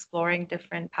enjoying exploring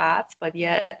different paths, but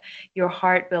yet your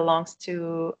heart belongs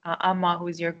to Amma,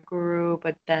 who's your guru,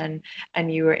 and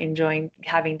you are enjoying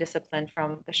having discipline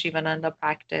from the Shivananda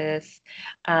practice,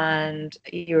 and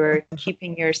you're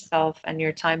keeping yourself and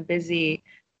your time busy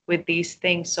with these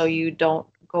things so you don't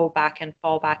go back and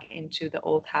fall back into the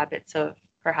old habits of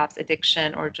perhaps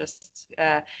addiction, or just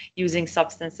using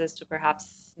substances to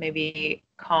perhaps maybe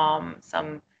calm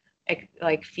some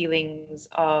like feelings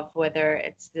of whether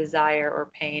it's desire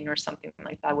or pain or something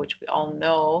like that, which we all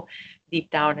know deep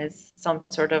down is some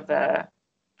sort of a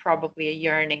probably a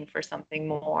yearning for something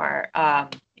more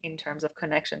in terms of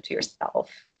connection to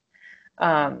yourself.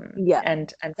 Yeah,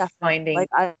 and definitely. finding Like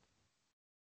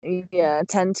I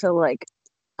tend to like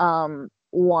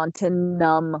want to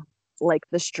numb like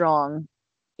the strong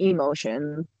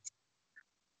emotion.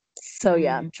 So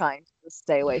yeah, I'm trying to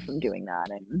stay away from doing that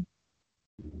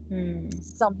and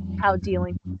somehow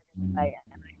dealing with it in a way.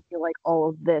 And I feel like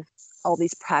all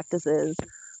these practices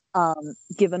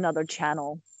give another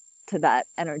channel to that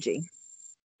energy.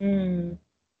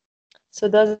 So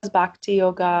does bhakti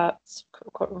yoga,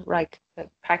 like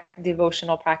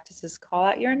devotional practices, call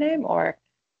out your name, or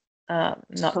not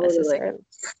Totally. necessarily?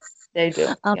 They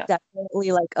do. I'm Yeah.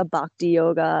 definitely like a bhakti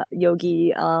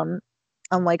yogi. I'm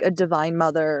like a divine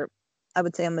mother. I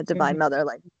would say I'm a divine mother,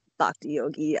 like bhakti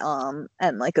yogi, and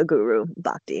like a guru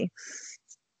bhakti.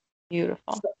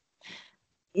 Beautiful.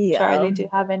 Yeah. Charlie, do you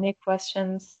have any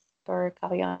questions for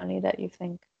Kalyani that you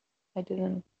think I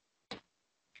didn't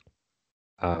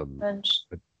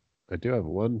mention? I do have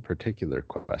one particular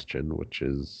question, which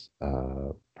is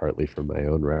partly from my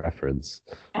own reference,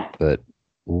 but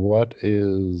what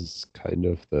is kind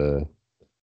of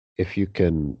if you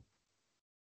can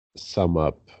sum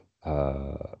up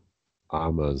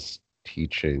Amma's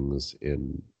teachings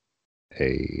in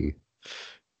a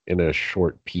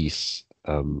short piece,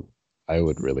 I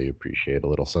would really appreciate a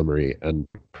little summary. And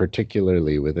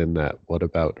particularly within that, what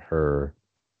about her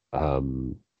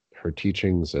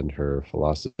teachings and her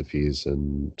philosophies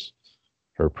and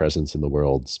her presence in the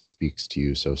world speaks to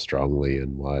you so strongly,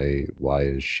 and why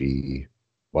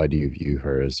do you view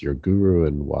her as your guru,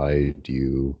 and why do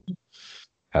you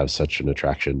have such an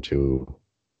attraction to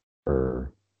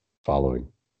her following?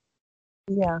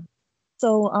 Yeah.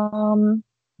 So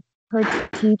her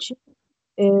teaching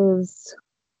is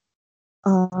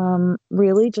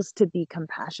really just to be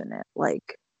compassionate.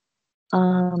 Like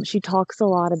she talks a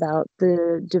lot about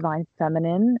the divine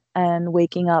feminine and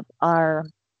waking up our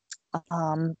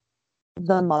um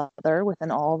the mother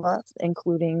within all of us,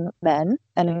 including men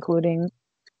and including,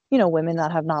 women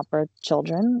that have not birthed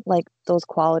children, like those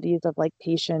qualities of like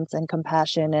patience and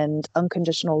compassion and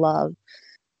unconditional love.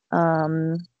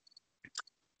 Um,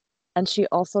 and she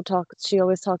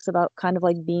always talks about kind of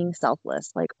like being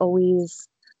selfless, like always,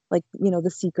 like, the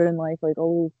secret in life, like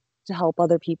always to help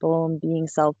other people and being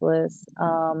selfless.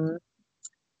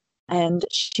 And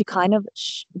she kind of,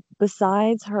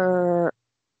 besides her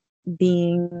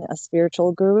being a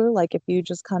spiritual guru, like if you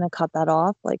just kind of cut that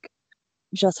off, like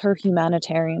just her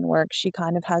humanitarian work, she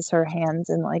kind of has her hands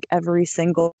in like every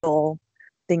single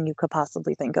thing you could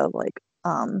possibly think of. Like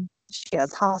she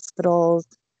has hospitals,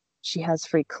 she has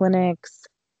free clinics,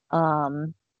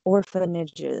 um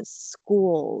orphanages,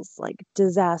 schools, like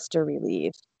disaster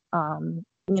relief,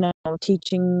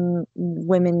 teaching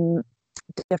women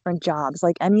different jobs,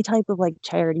 like any type of like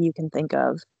charity you can think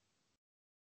of.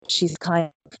 She's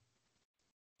kind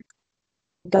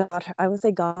got her, I would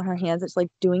say got her hands, it's like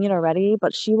doing it already,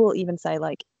 but she will even say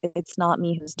like it's not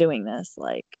me who's doing this,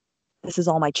 like this is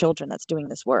all my children that's doing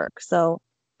this work. So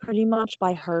pretty much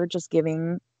by her just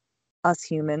giving us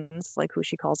humans, like who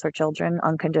she calls her children,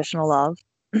 unconditional love,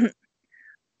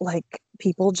 like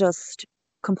people just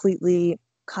completely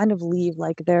kind of leave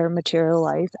like their material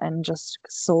life and just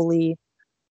solely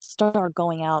start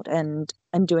going out and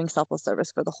doing selfless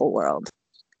service for the whole world.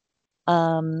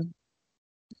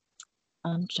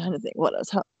 I'm trying to think what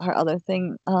is her other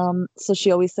thing. So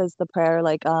she always says the prayer,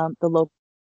 like the local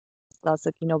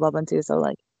Babantu. So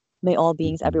like, may all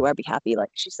beings everywhere be happy.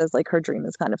 Like she says, like her dream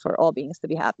is kind of for all beings to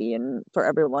be happy and for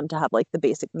everyone to have like the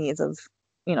basic needs of,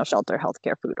 shelter,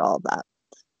 healthcare, food, all of that.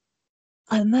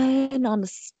 And then on the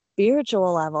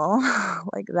spiritual level,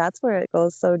 like that's where it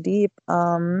goes so deep.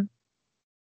 I'm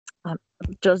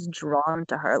just drawn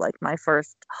to her. Like my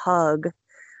first hug.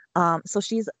 So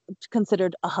she's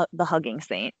considered the hugging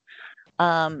saint.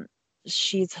 Um,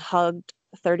 she's hugged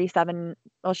 37,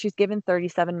 well, she's given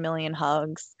 37 million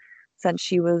hugs since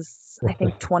she was, I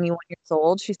think, 21 years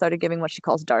old. She started giving what she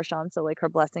calls darshan, so like her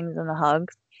blessings and the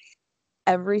hugs,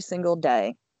 every single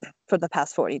day for the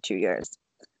past 42 years.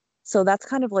 So that's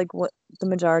kind of like what the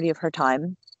majority of her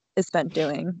time is spent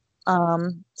doing.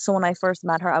 So when I first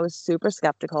met her, I was super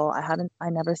skeptical. I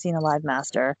never seen a live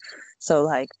master. So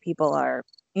like people are,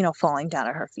 falling down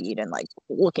at her feet and like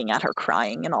looking at her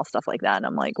crying and all stuff like that. And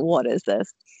I'm like, what is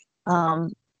this?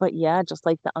 But yeah, just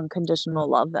like the unconditional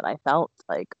love that I felt,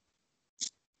 I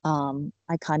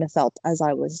kind of felt as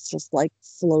I was just like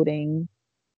floating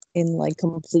in like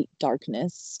complete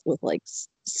darkness with like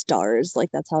stars. Like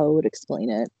that's how I would explain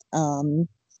it. And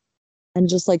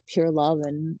just like pure love,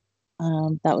 and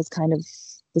that was kind of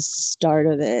the start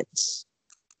of it.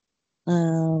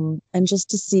 And just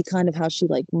to see kind of how she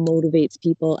like motivates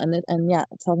people, and yeah,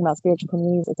 talking about spiritual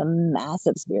communities, it's a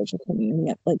massive spiritual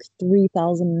community. Like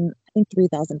 3,000, I think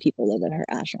 3,000 people live at her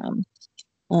ashram.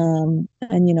 And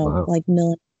Wow. like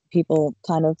millions of people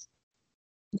kind of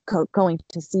going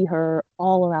to see her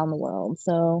all around the world.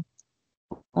 So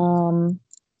um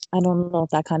I don't know if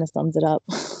that kind of sums it up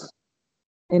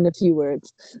in a few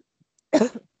words.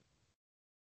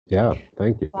 Yeah,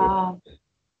 thank you. Wow,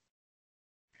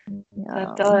 that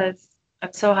Yeah. does.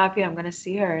 I'm so happy. I'm gonna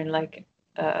see her in like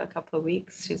a couple of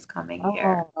weeks. She's coming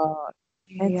here. Oh,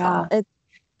 Yeah. it's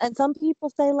and some people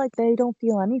say like they don't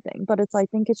feel anything, but I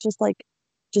think it's just like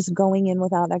just going in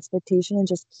without expectation and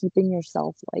just keeping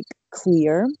yourself like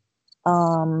clear,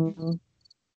 um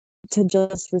to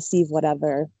just receive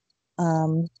whatever.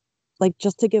 um like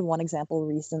just to give one example,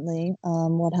 recently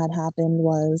what had happened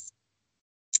was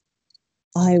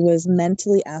I was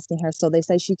mentally asking her. So they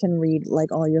say she can read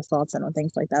like all your thoughts and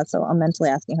things like that, so I'm mentally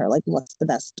asking her like what's the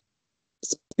best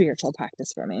spiritual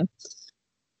practice for me.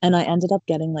 And I ended up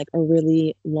getting like a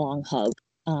really long hug.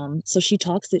 So she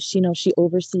talks that she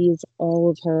oversees all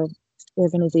of her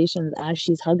organizations as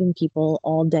she's hugging people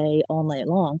all day, all night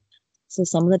long. So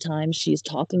some of the time she's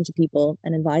talking to people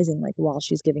and advising like while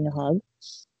she's giving a hug.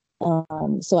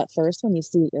 So at first when you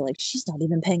see it, you're like, she's not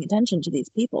even paying attention to these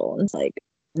people. And it's like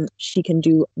she can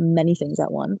do many things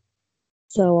at once.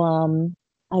 So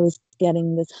I was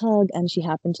getting this hug and she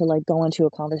happened to like go into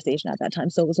a conversation at that time.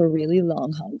 So it was a really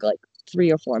long hug, like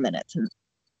 3 or 4 minutes.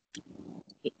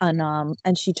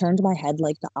 And she turned my head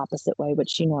like the opposite way, which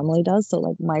she normally does. So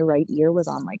like my right ear was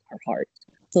on like her heart.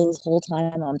 So this whole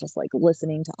time I'm just like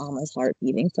listening to Alma's heart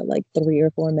beating for like 3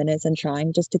 or 4 minutes and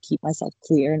trying just to keep myself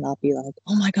clear and not be like,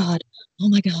 oh my God, oh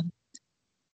my God. How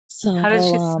So does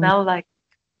she smell like?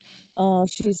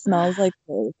 she smells like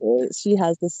roses. She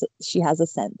has a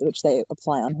scent which they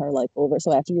apply on her like over.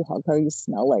 So after you hug her, you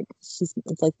smell like it's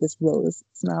like this rose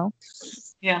smell.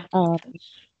 Yeah. Um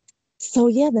so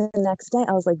yeah, the next day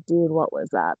I was like, dude, what was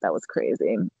that? That was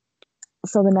crazy.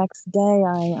 So the next day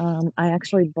I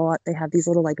actually bought, they have these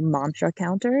little like mantra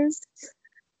counters,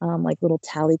 like little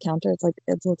tally counter.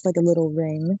 It looks like a little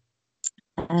ring.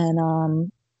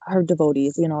 And her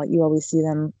devotees, you always see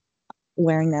them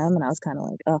wearing them, and I was kind of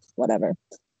like, oh, whatever.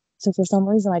 So for some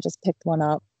reason I just picked one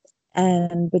up,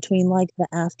 and between like the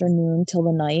afternoon till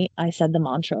the night, I said the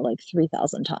mantra like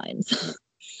 3,000 times.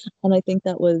 And I think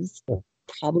that was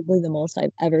probably the most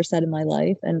I've ever said in my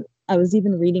life. And I was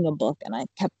even reading a book and I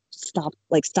kept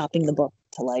stopping the book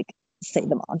to like say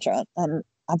the mantra. And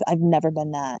I've never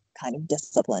been that kind of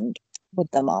disciplined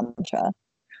with the mantra.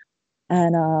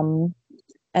 And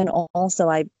and also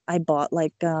I bought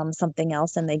like something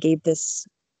else, and they gave this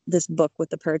book with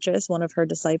the purchase, one of her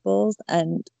disciples,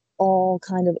 and all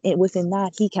kind of within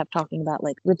that he kept talking about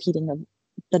like repeating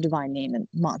the divine name and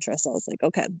mantra. So I was like,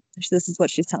 okay, this is what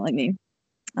she's telling me.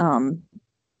 Um,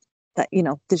 that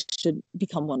this should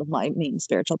become one of my main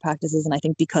spiritual practices, and I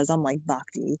think because I'm like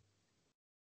bhakti,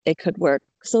 it could work.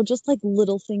 So just like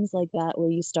little things like that where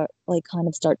you start like kind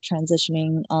of start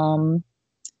transitioning. Mm.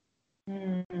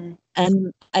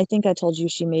 And I think I told you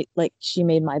she made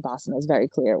my vasanas very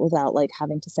clear without like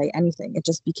having to say anything. It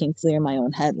just became clear in my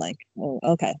own head, like, oh,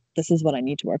 okay, this is what I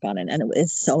need to work on. And it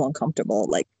is so uncomfortable.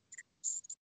 Like,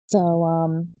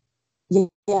 so yeah,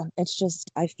 yeah,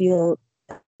 I feel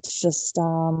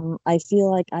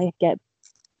like I get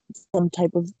some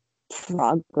type of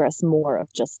progress more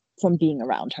of just from being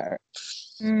around her.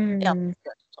 Yeah, Mm.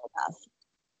 spiritual path,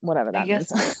 whatever I that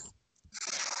means. guess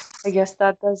I guess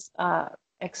that does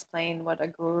explain what a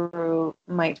guru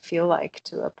might feel like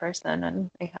to a person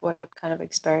and like, what kind of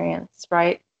experience,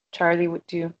 right? Charlie, would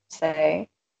you say?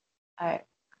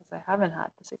 Because I haven't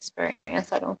had this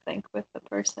experience, I don't think, with the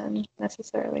person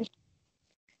necessarily.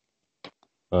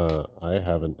 I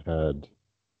haven't had.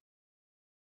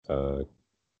 I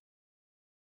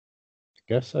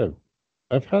guess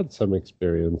I've had some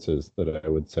experiences that I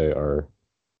would say are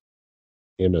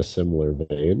in a similar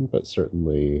vein, but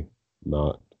certainly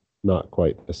not not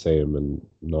quite the same, and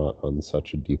not on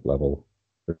such a deep level,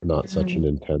 or not such Mm-hmm. an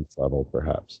intense level,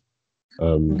 perhaps.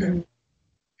 Um, Mm-hmm.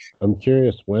 I'm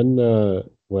curious, when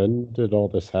did all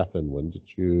this happen? When did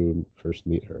you first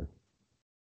meet her?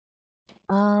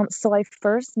 So I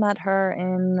first met her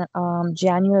in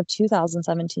January of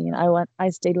 2017. I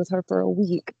stayed with her for a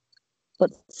week,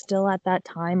 but still at that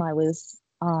time I was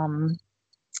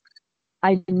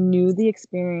I knew the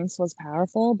experience was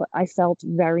powerful, but I felt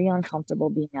very uncomfortable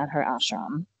being at her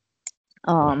ashram.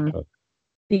 Um,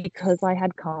 because I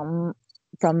had come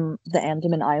from the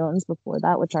Andaman Islands before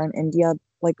that, which are in India,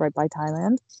 like right by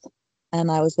Thailand. And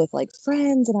I was with like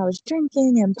friends and I was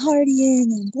drinking and partying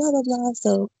and blah blah blah.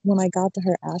 So when I got to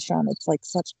her ashram, it's like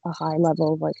such a high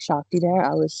level of like Shakti there.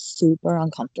 I was super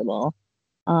uncomfortable.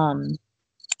 Um,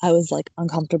 I was like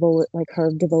uncomfortable with like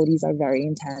her devotees are very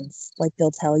intense. Like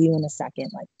they'll tell you in a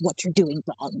second like what you're doing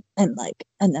wrong. And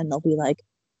then they'll be like,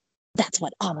 that's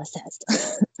what Amma says.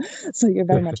 So you're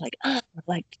very much like, oh,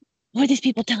 like, why are these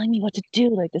people telling me what to do?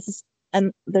 Like this is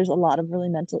and there's a lot of really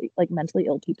mentally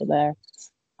ill people there.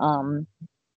 Um,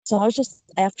 so I was just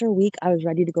after a week, I was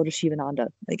ready to go to Shivananda,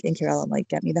 like in Kerala. I'm like,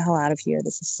 get me the hell out of here.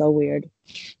 This is so weird.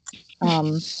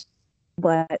 Um,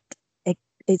 but it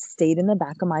it stayed in the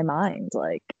back of my mind,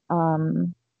 like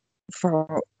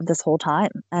for this whole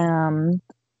time.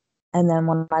 And then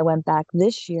when I went back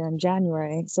this year in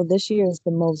January, so this year is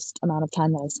the most amount of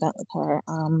time that I spent with her.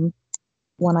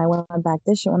 When I went back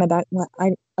this year, when I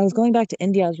was going back to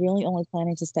India, I was really only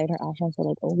planning to stay at her ashram for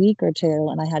like a week or two,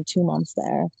 and I had 2 months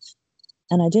there.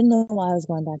 And I didn't know why I was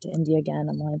going back to India again.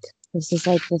 I'm like, this is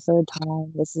like the third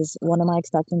time. This is what am I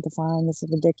expecting to find? This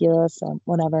is ridiculous, or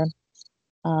whatever.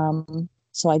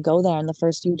 So I go there, and the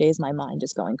first few days, my mind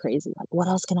is going crazy. Like, what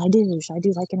else can I do? Should I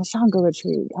do like an Ashtanga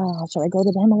retreat? Should I go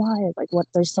to the Himalayas? Like, what?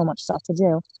 There's so much stuff to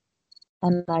do.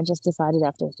 And I just decided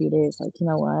after a few days, like, you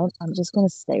know what? I'm just going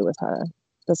to stay with her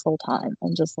this whole time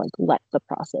and just like let the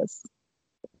process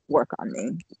work on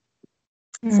me.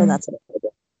 So Mm. that's what I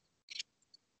did.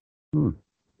 Hmm.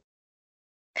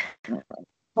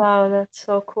 Wow, that's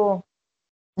so cool.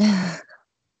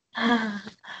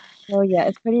 Oh yeah,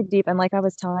 it's pretty deep. And like I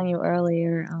was telling you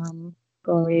earlier,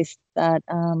 Maurice, that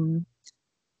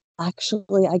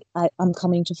actually I'm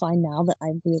coming to find now that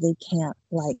I really can't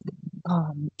like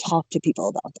talk to people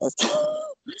about this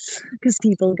because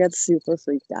people get super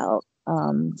freaked out.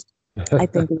 I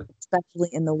think especially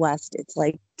in the West, it's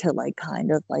like to like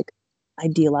kind of like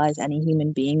idealize any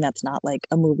human being that's not like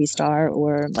a movie star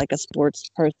or like a sports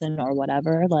person or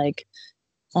whatever, like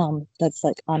that's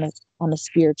like on a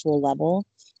spiritual level.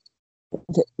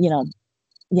 You know,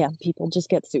 yeah, people just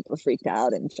get super freaked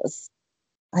out and just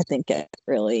I think get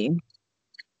really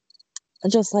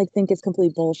just like think it's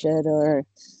complete bullshit or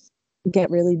get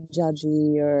really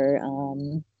judgy or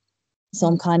so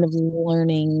I'm kind of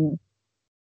learning,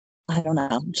 I don't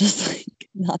know, just like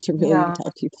not to really Yeah.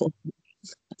 tell people.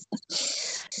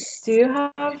 Do you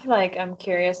have like, I'm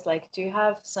curious, like, do you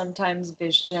have sometimes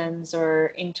visions or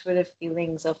intuitive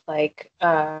feelings of like,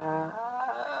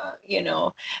 not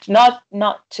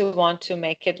to want to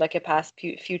make it like a past,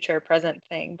 future, present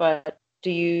thing, but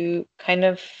do you kind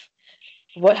of,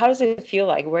 how does it feel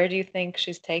like? Where do you think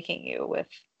she's taking you with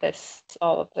this,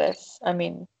 all of this? I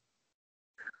mean,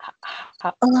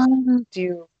 how do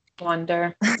you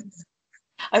wonder?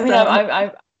 I mean,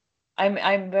 So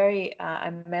I'm very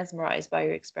I'm mesmerized by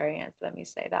your experience. Let me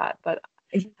say that. But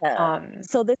yeah,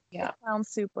 so this yeah. sounds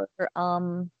super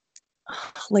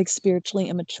like spiritually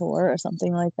immature or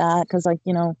something like that because like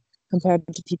compared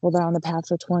to people that are on the path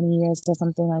for 20 years or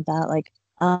something like that, like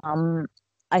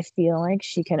I feel like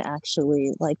she can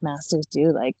actually like masters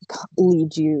do like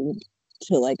lead you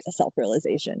to like a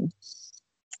self-realization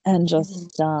and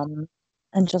Mhm.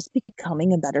 just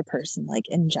becoming a better person like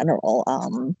in general,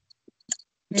 Mm,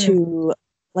 to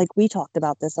like we talked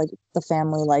about this like the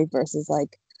family life versus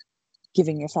like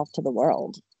giving yourself to the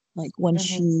world, like when mhm,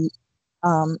 she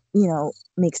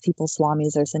makes people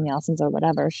swamis or sannyasins or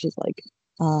whatever, she's like,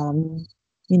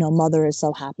 mother is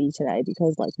so happy today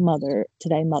because like mother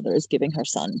is giving her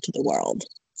son to the world.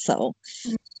 So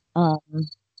um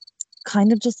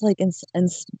kind of just like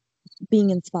being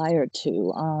inspired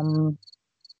to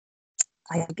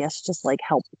I guess just like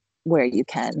help where you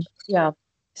can. yeah.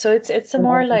 So it's a And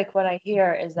more then like what I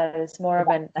hear is that it's more of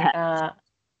an that,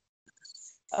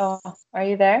 oh, are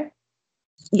you there?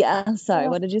 yeah, sorry,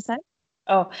 Oh. what did you say?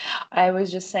 Oh, I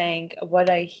was just saying what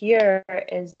I hear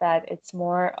is that it's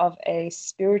more of a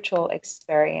spiritual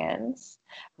experience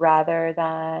rather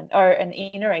than, or an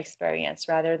inner experience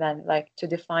rather than like to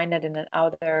define it in an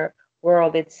outer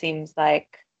world. It seems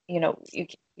like,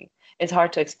 it's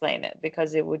hard to explain it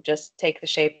because it would just take the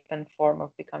shape and form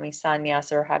of becoming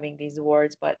sannyas or having these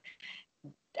words. But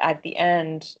at the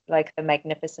end, like the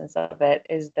magnificence of it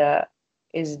is the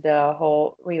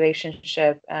whole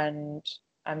relationship and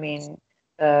I mean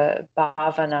the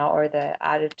bhavana or the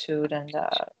attitude and the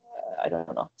I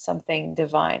don't know, something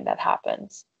divine that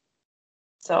happens.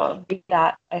 So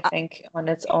that I think on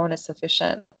its own is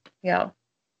sufficient. Yeah.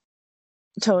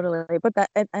 Totally. But that,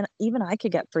 and even I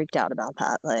could get freaked out about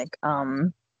that. Like,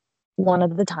 one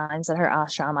of the times at her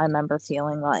ashram, I remember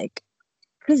feeling like,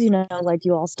 because, like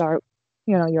you all start,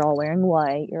 you're all wearing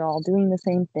white, you're all doing the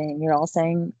same thing, you're all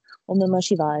saying Om Namah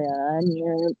Shivaya,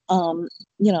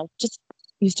 and just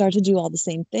you start to do all the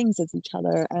same things as each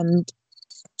other. And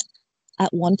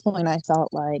at one point, I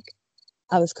felt like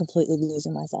I was completely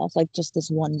losing myself, like just this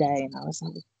one day, and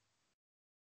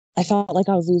I felt like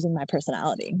I was losing my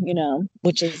personality,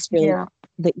 which is really Yeah.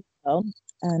 the ego.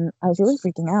 And I was really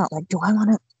freaking out. Like, do I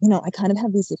want to, I kind of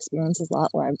have these experiences a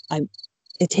lot where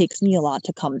it takes me a lot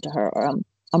to come to her, or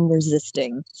I'm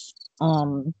resisting.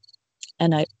 Um,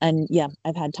 and yeah,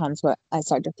 I've had times where I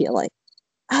start to feel like,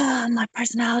 my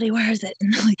personality, where is it?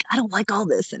 And like, I don't like all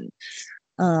this.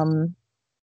 Um,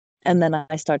 and then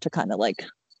I start to kind of like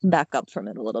back up from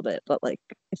it a little bit. But like,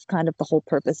 if kind of the whole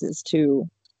purpose is to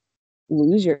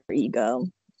lose your ego,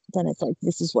 then it's like,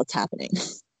 this is what's happening.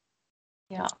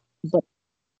 Yeah. But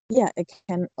yeah, it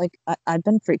can, like, I've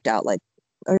been freaked out, like,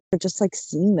 or just like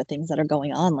seeing the things that are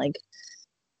going on,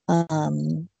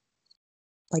 um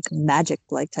like magic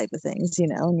like type of things,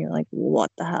 and you're like,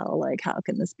 what the hell, like, how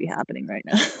can this be happening right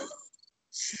now?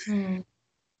 Hmm.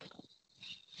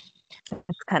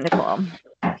 It's kind of cool.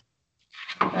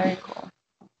 Very cool.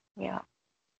 Yeah.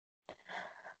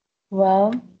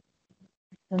 Well,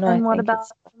 no, I And what think about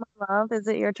it's my love? Is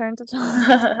it your turn to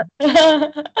talk?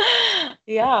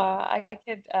 yeah, I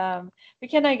could we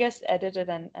can, I guess, edit it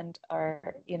and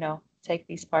or take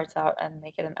these parts out and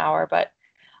make it an hour, but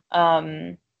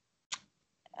um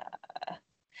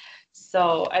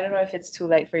so I don't know if it's too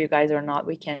late for you guys or not.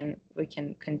 We can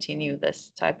continue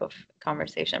this type of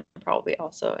conversation probably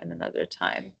also in another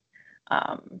time.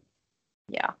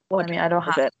 Yeah. I What mean, I don't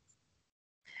is have it?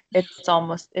 it's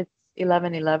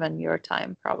 11:11 your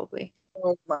time probably.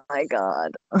 Oh my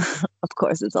god. Of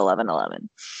course it's 11:11.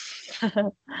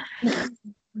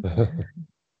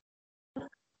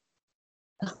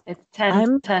 It's 10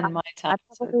 I'm 10 my time,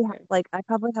 so it's good. I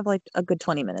probably have like a good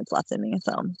 20 minutes left in me,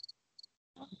 so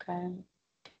Okay.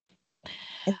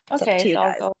 it's up Okay, to you so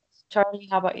I'll guys. go. Charlie,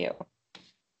 how about you?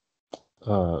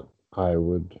 uh, I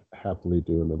would happily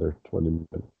do another 20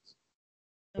 minutes,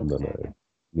 and then Okay. I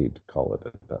need to call it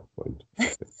at that point, I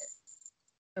think.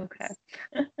 Okay.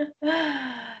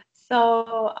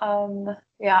 So,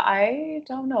 yeah, I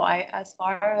don't know. As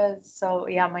far as, so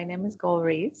yeah, my name is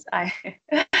Golriz. I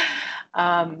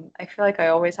feel like I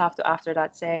always have to, after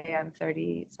that, say I'm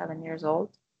 37 years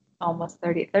old, almost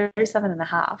 30, 37 and a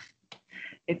half.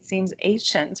 It seems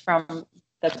ancient from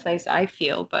the place I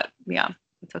feel, but yeah,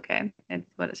 it's okay. It's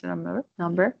what is the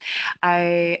number.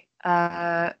 I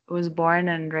was born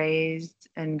and raised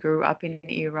and grew up in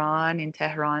Iran, in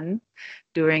Tehran,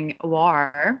 during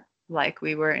war. Like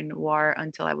we were in war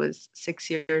until I was 6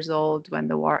 years old when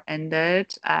the war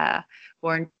ended.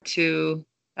 Born to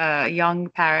young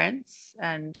parents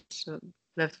and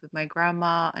lived with my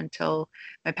grandma until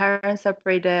my parents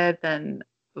separated. Then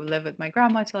lived with my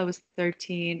grandma till I was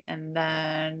 13, and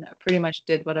then pretty much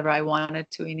did whatever I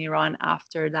wanted to in Iran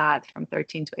after that, from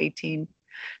 13 to 18,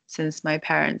 since my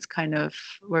parents kind of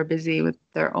were busy with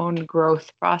their own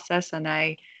growth process, and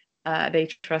they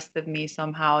trusted me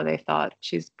somehow. They thought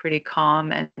she's pretty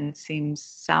calm and seems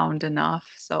sound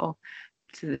enough, so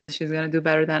she's gonna do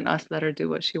better than us. Let her do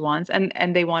what she wants.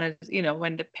 And they wanted,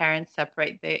 when the parents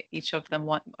separate, they each of them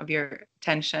want of your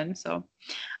attention. So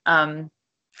um,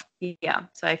 yeah,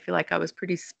 so I feel like I was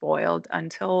pretty spoiled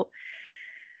until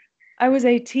I was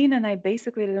 18, and I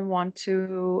basically didn't want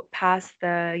to pass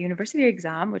the university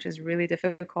exam, which is really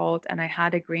difficult, and I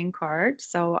had a green card,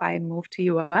 so I moved to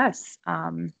US,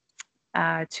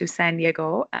 to San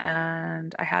Diego,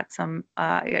 and I had some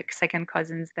like second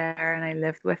cousins there, and I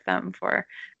lived with them for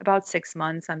about 6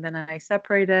 months, and then I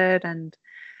separated, and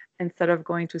instead of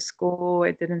going to school,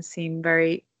 it didn't seem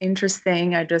very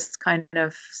interesting. I just kind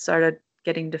of started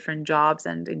getting different jobs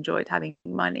and enjoyed having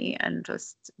money and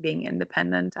just being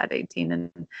independent at 18.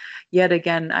 And yet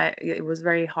again, it was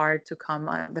very hard to come.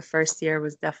 The first year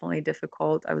was definitely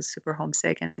difficult. I was super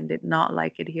homesick and did not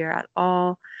like it here at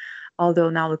all. Although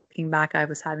now looking back, I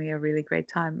was having a really great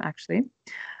time actually.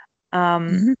 Um,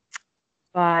 Mhm.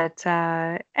 but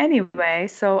anyway,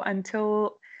 so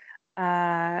until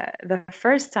the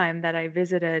first time that I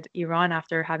visited Iran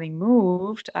after having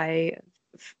moved, I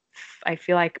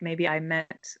feel like maybe I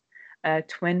met a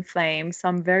twin flame,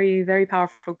 some very, very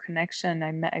powerful connection.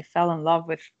 I fell in love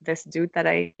with this dude that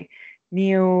I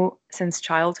knew since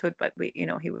childhood, but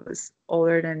he was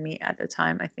older than me at the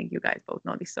time. I think you guys both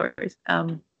know these stories.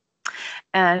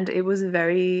 And it was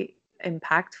very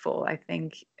impactful. I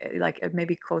think like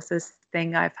maybe closest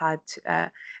thing I've had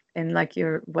in like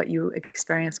what you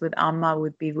experience with Amma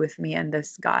would be with me and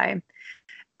this guy,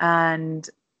 and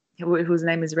whose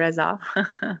name is Reza.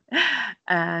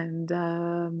 And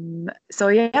so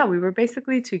yeah, we were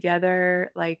basically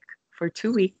together like for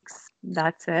 2 weeks.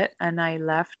 That's it. And I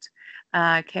left,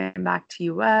 came back to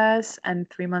US, and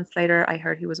 3 months later, I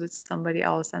heard he was with somebody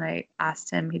else, and I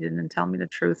asked him. He didn't tell me the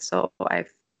truth, so I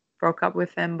broke up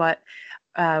with him. But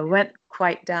went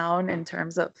quite down in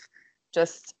terms of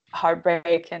just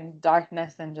heartbreak and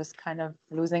darkness and just kind of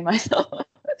losing myself.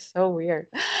 So weird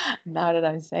now that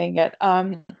I'm saying it.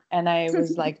 And I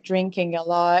was like drinking a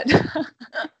lot.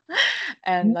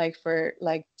 And like for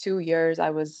like 2 years, I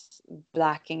was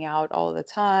blacking out all the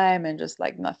time and just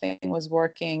like nothing was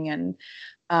working. And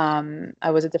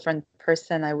I was a different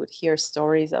person. I would hear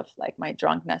stories of like my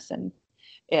drunkenness, and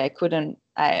yeah,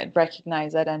 I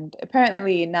recognize it. And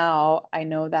apparently now I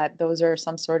know that those are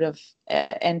some sort of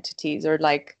entities, or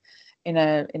like in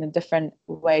a different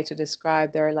way to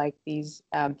describe, they're like these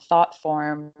thought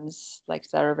forms like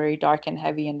that are very dark and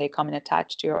heavy, and they come and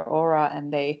attach to your aura,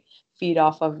 and they feed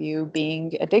off of you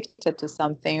being addicted to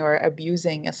something or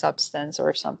abusing a substance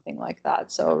or something like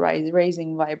that. So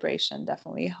raising vibration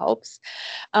definitely helps.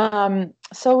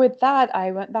 So with that,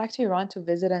 I went back to Iran to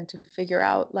visit and to figure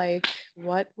out like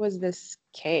what was this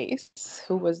case,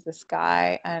 who was this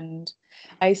guy, and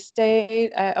I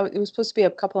stayed. It was supposed to be a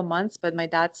couple of months, but my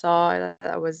dad saw that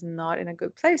I was not in a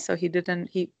good place, so he didn't.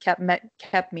 He kept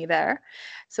me there.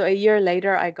 So a year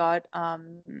later,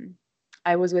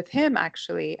 I was with him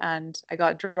actually, and I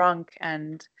got drunk.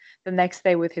 And the next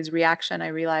day, with his reaction, I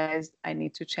realized I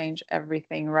need to change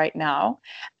everything right now.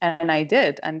 And I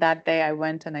did. And that day, I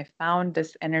went and I found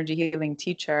this energy healing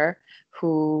teacher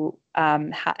who,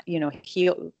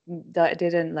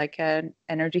 did like an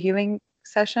energy healing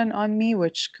session on me,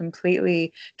 which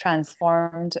completely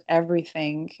transformed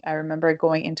everything. I remember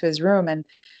going into his room and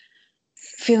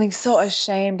feeling so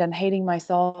ashamed and hating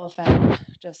myself and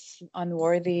just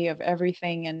unworthy of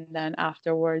everything. And then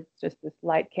afterwards, just this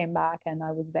light came back and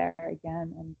I was there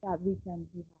again. And that weekend,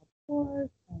 we had tours.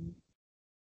 And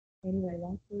anyway,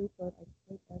 long story short, I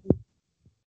quit everything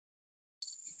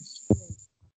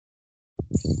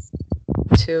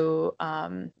to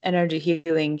energy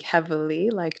healing heavily,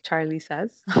 like Charlie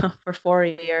says, for 4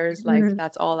 years. Like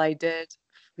that's all I did.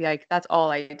 Like that's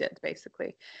all I did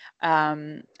basically.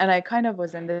 And I kind of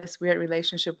was in this weird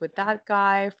relationship with that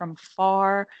guy from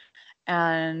far.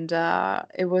 And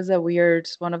it was a weird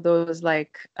one of those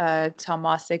like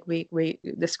tamasic, we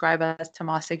describe as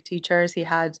tamasic teachers. He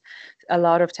had a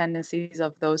lot of tendencies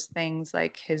of those things,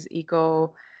 like his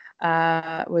ego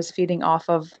was feeding off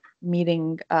of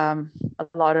meeting a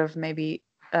lot of maybe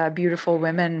beautiful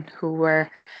women who were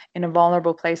in a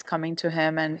vulnerable place coming to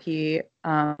him. And he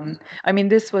I mean,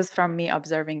 this was from me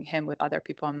observing him with other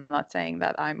people. I'm not saying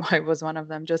that I was one of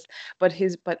them, just but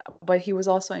he was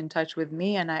also in touch with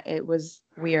me, and it was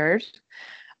weird.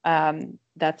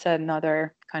 That's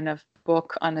another kind of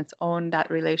book on its own,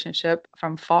 that relationship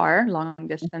from far, long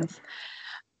distance.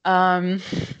 um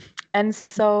and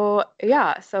so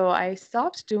yeah, so I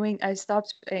stopped and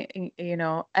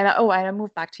I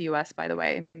moved back to US, by the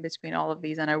way, in between all of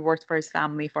these, and I worked for his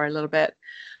family for a little bit.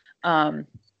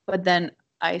 But then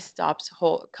I stopped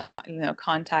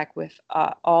contact with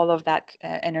all of that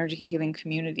energy healing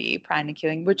community, pranic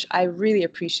healing, which I really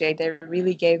appreciate. They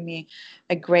really gave me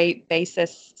a great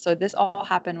basis. So this all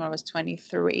happened when I was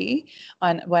 23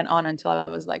 and went on until I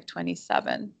was like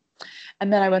 27.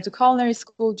 And then I went to culinary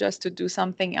school just to do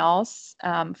something else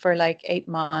for like 8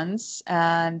 months.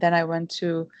 And then I went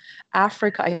to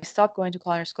Africa. I stopped going to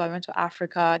culinary school. I went to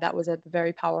Africa. That was a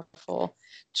very powerful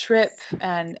trip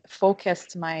and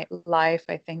focused my life,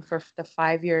 I think, for the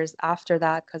 5 years after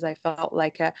that, because I felt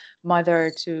like a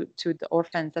mother to the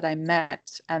orphans that I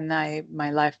met. And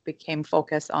my life became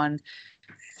focused on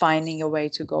finding a way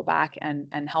to go back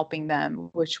and helping them,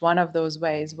 which one of those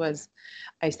ways was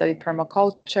I studied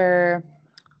permaculture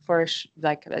for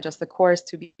like just the course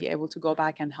to be able to go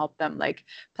back and help them like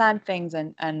plant things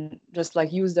and just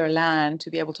like use their land to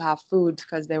be able to have food,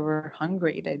 because they were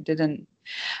hungry. They didn't.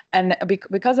 And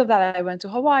because of that, I went to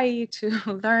Hawaii to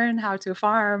learn how to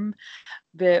farm.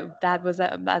 That was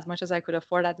as much as I could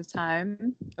afford at the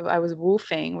time. I was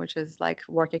woofing, which is like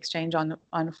work exchange on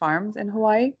farms in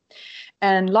Hawaii.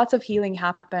 And lots of healing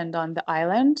happened on the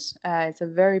island. It's a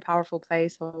very powerful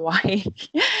place, Hawaii.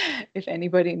 If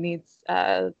anybody needs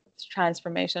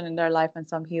transformation in their life and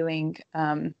some healing,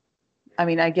 I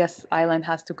mean, I guess island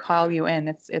has to call you in.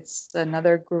 It's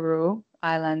another guru.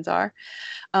 Islands are.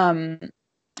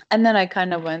 And then I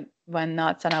kind of went went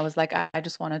nuts, and I was like, I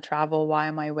just want to travel. Why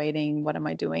am I waiting? What am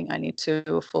I doing? I need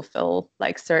to fulfill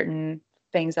like certain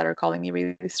things that are calling me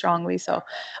really strongly. So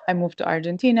I moved to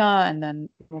Argentina, and then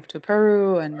moved to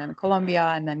Peru, and then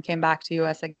Colombia, and then came back to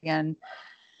US again,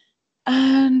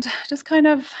 and just kind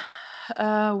of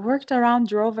worked around,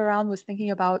 drove around, was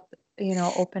thinking about,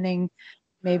 opening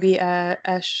maybe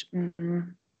a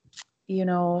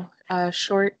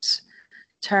short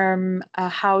term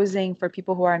housing for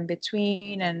people who are in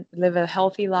between and live a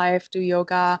healthy life, do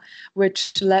yoga,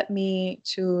 which led me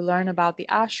to learn about the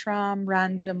ashram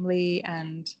randomly.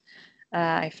 And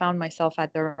I found myself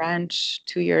at the ranch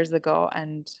 2 years ago.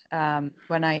 And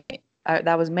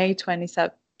that was May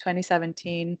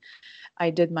 2017. I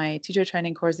did my teacher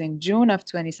training course in June of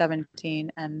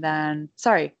 2017, and then,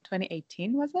 sorry,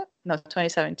 2018 was it? No,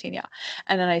 2017, yeah.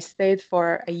 And then I stayed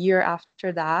for a year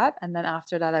after that. And then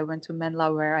after that, I went to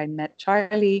Menla, where I met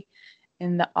Charlie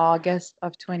in the August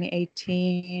of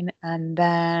 2018. And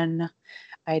then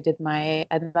I did my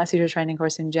advanced teacher training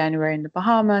course in January in the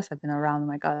Bahamas. I've been around, oh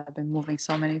my God, I've been moving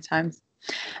so many times.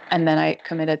 And then I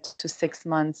committed to 6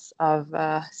 months of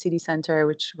city center,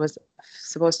 which was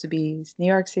supposed to be New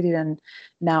York City. And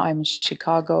now I'm in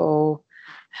Chicago,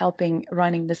 helping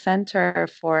running the center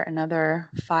for another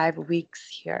 5 weeks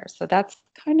here. So that's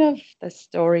kind of the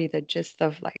story, the gist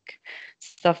of like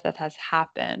stuff that has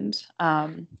happened.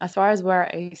 As far as where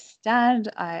I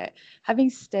stand, having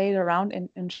stayed around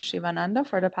in Shivananda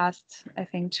for the past, I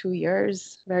think, 2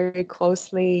 years very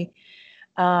closely.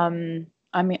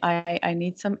 I mean, I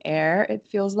need some air. It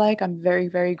feels like I'm very,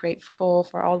 very grateful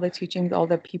for all the teachings, all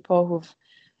the people who've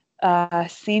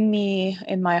seen me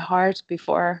in my heart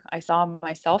before I saw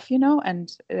myself,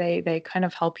 and they kind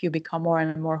of help you become more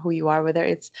and more who you are, whether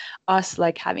it's us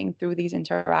like having through these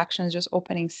interactions, just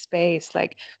opening space.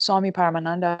 Like Swami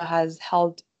Paramananda has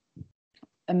held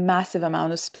a massive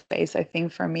amount of space, I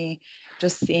think, for me,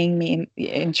 just seeing me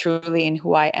in truly in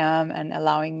who I am and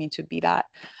allowing me to be that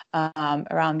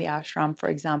around the ashram, for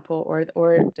example, or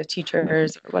the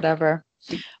teachers or whatever.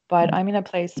 But I'm in a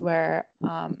place where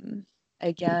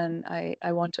again,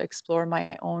 I want to explore my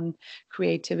own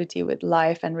creativity with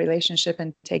life and relationship,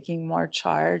 and taking more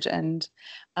charge, and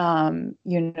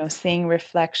seeing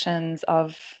reflections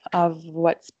of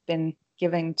what's been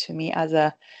given to me as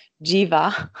a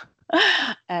jiva.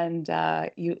 And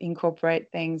you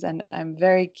incorporate things, and I'm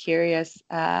very curious.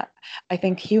 I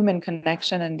think human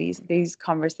connection and these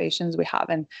conversations we have,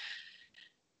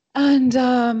 and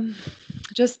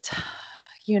just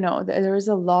there is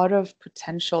a lot of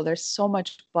potential. There's so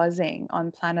much buzzing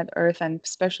on planet Earth, and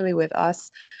especially with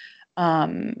us,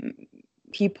 um,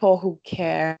 people who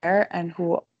care and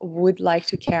who would like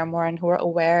to care more, and who are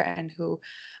aware, and who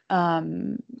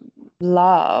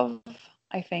love,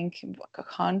 I think,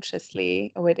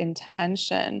 consciously with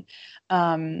intention,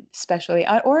 especially,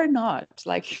 or not.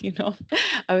 Like,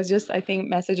 I was just, I think,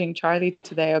 messaging Charlie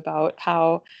today about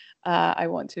how I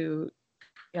want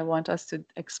us to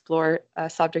explore a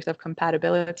subject of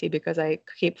compatibility, because I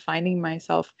keep finding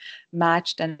myself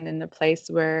matched and in a place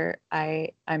where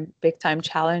I'm big time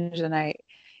challenged, and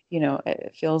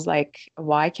it feels like,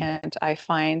 why can't I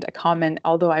find a common,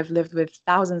 although I've lived with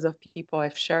thousands of people,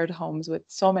 I've shared homes with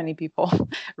so many people,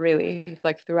 really,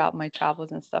 like throughout my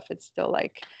travels and stuff, it's still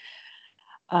like,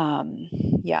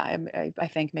 yeah, I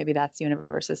think maybe that's the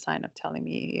universe's sign of telling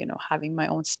me, having my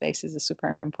own space is a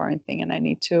super important thing, and I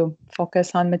need to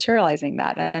focus on materializing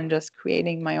that and just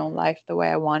creating my own life the way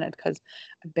I want it, because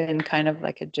I've been kind of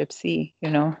like a gypsy,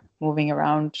 moving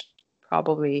around,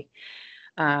 probably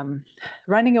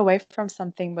running away from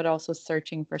something, but also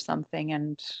searching for something.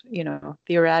 And,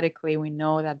 theoretically, we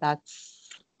know that that's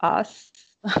us.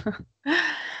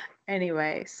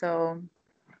 Anyway, so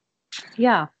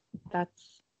yeah,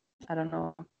 I don't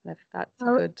know if that's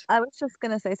good. I was just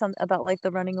gonna say something about like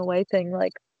the running away thing.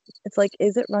 Like, it's like,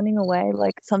 is it running away?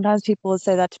 Like, sometimes people would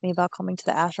say that to me about coming to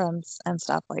the ashrams and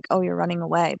stuff, like, oh, you're running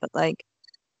away. But like,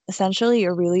 essentially,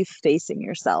 you're really facing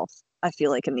yourself, I feel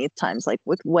like, in these times, like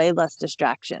with way less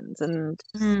distractions. And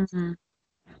Mhm.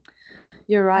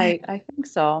 You're right. I think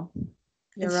so.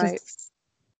 You're it's right. just,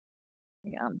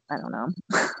 yeah, I don't know.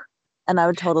 And I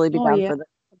would totally be Oh, down yeah. for the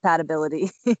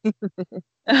compatibility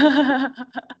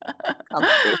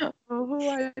conversation. Who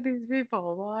are these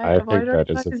people? I Why think that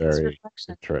is a is this very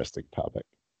reflection? interesting topic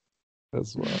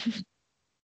as well.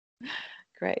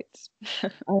 Great.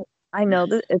 I know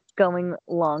that it's going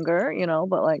longer,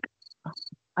 but like,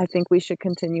 I think we should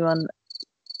continue on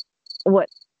what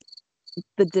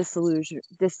the disillusion,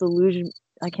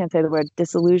 I can't say the word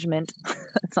disillusionment.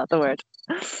 That's not the word.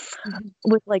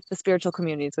 With like the spiritual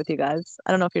communities with you guys.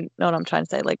 I don't know if you know what I'm trying to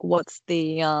say. Like, what's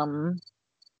the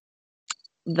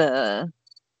the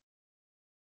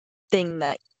thing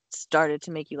that started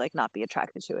to make you like not be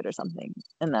attracted to it or something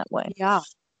in that way. Yeah.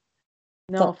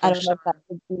 No, So I for don't know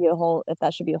if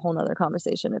that should be a whole nother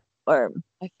conversation or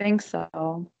I think so.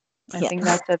 I yeah. think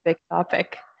that's a big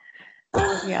topic.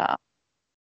 Yeah.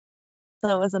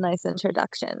 So it was a nice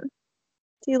introduction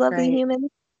to you lovely Right. humans.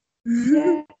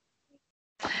 Yeah.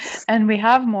 And we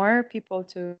have more people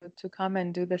to come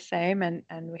and do the same, and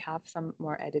we have some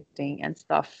more editing and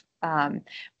stuff.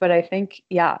 But I think,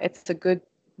 yeah, it's a good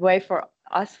way for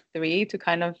us three to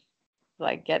kind of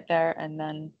like get there and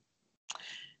then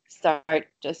start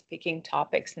just picking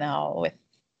topics now with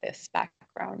this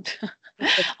background.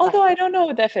 Although I don't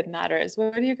know if it matters.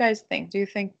 What do you guys think? Do you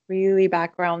think really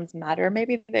backgrounds matter?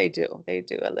 Maybe they do. They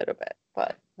do a little bit,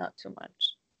 but not too much.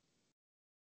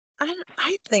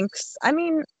 I think I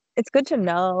mean it's good to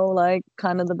know like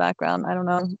kind of the background. I don't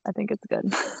know. I think it's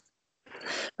good.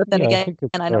 But then Yeah, I again, think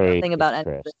it's I know very nothing about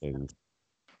any of this. interesting.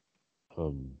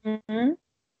 Mm-hmm.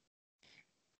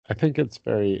 I think it's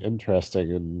very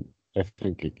interesting, and I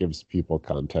think it gives people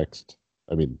context.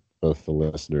 I mean, both the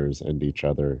listeners and each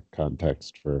other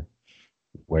context for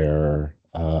where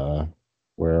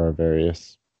where our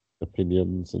various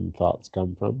opinions and thoughts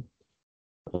come from,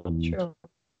 and True.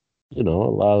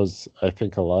 allows. I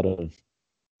think a lot of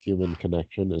human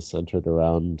connection is centered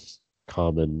around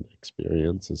common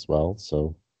experience as well.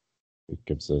 So it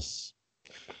gives us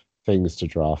things to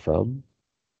draw from.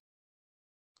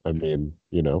 I mean,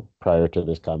 prior to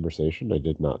this conversation, I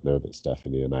did not know that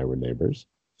Stephanie and I were neighbors.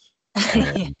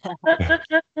 Um,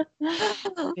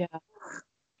 Yeah.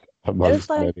 It was amongst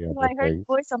funny many when other I heard his things.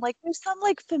 voice. I'm like, there's some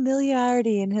like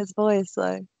familiarity in his voice.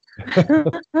 Like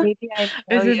maybe I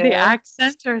know Is it the you.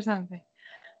 accent or something?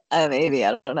 Maybe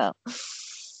I don't know.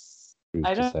 Who's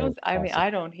I to say don't, it's I mean, possible? I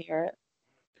don't hear it.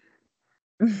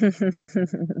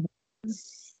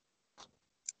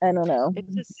 I don't know.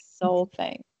 It's a soul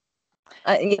thing.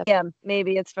 Yeah,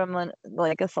 maybe it's from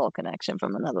like a soul connection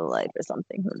from another life or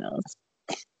something. Who knows?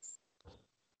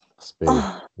 Space,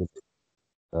 Oh,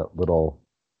 that little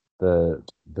the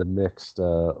mixed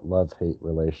love-hate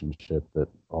relationship that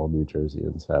all New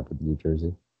Jerseyans have with New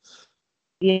Jersey.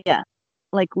 yeah.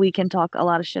 Like we can talk a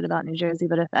lot of shit about New Jersey,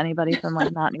 but if anybody from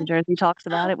like not New Jersey talks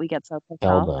about it, we get so pissed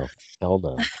Hell off. no. Hell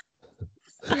no.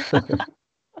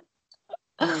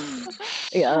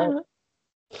 Yeah,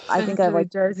 I think I've Especially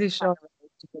like Jersey kind Shore. of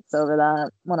relationships over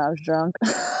that when I was drunk.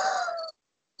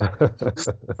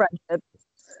 Friendship.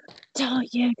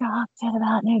 Don't you talk shit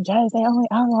about New Jersey? Only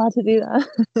I'm allowed to do that.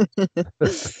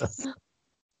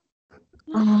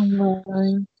 Oh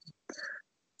my.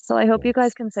 So I hope you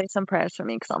guys can say some prayers for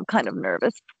me because I'm kind of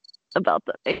nervous about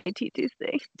the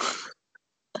ATTC.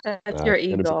 That's your It's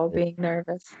gonna be ego great. being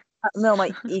nervous. No,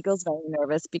 my ego's very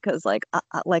nervous because, like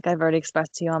I've already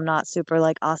expressed to you, I'm not super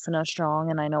like asana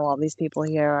strong, and I know all these people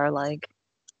here are like.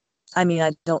 I mean,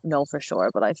 I don't know for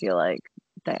sure, but I feel like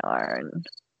they are, and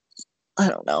I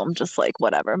don't know. I'm just like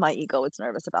whatever. My ego is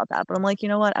nervous about that, but I'm like, you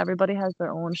know what? Everybody has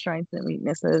their own strengths and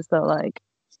weaknesses, so like,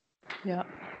 Yeah.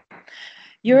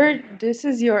 This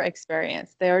is your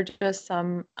experience. They are just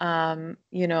some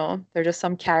they're just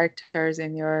some characters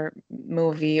in your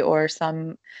movie or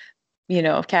some,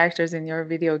 characters in your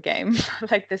video game.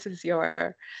 Like this is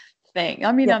your thing.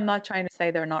 I mean, yeah, I'm not trying to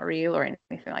say they're not real or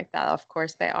anything like that. Of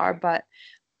course they are, but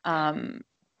um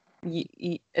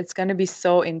it's going to be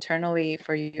so internally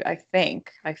for you. I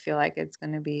feel like it's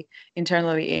going to be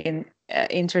internally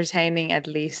entertaining at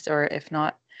least, or if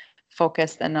not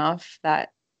focused enough that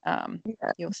yeah.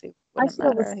 you'll see it I wouldn't feel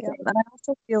the matter. same, and I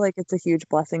also feel like it's a huge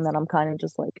blessing that I'm kind of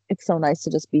just like, it's so nice to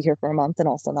just be here for a month and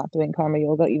also not doing karma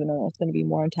yoga, even though it's going to be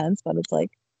more intense. But it's like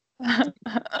Yeah.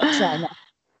 trying not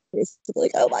to be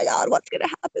like, oh my god, what's going to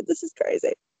happen? This is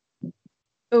crazy.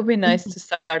 It would be nice to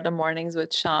start the mornings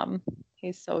with Sham.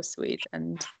 He's so sweet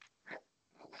and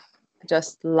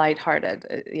just lighthearted.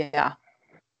 Yeah,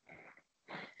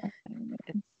 it's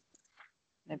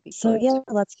gonna be So good. yeah,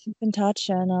 let's keep in touch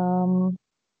and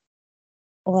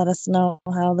let us know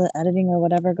how the editing or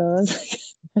whatever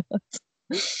goes.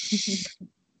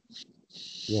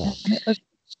 Yeah. It was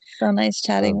so nice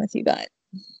chatting Um, with you guys.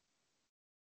 you too.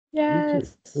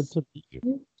 Yes. Good to meet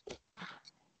you.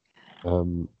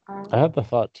 I had the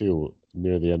thought too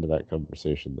near the end of that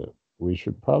conversation that we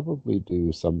should probably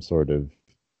do some sort of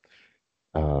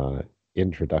uh,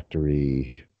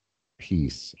 introductory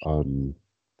piece on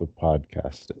the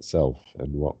podcast itself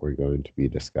and what we're going to be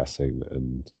discussing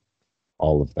and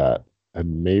all of that.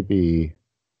 And maybe,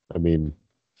 I mean,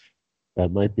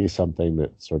 that might be something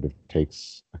that sort of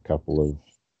takes a couple of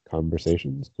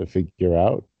conversations to figure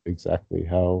out exactly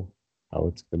how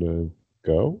it's gonna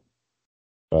go.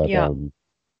 But Yeah.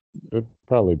 It would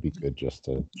probably be good just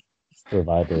to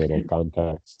provide a little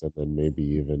context and then maybe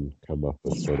even come up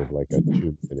with sort of like a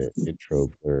 2-minute intro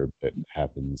blurb that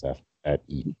happens at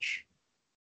each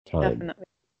time. Definitely.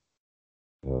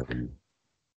 Um,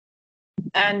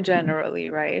 And generally,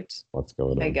 right? what's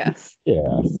going I on? guess.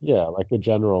 Yeah, like a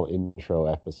general intro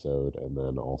episode, and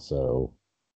then also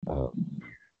um,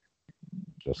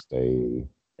 just a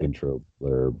intro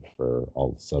blurb for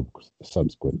all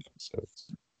subsequent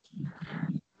episodes.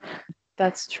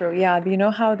 That's true. Yeah. You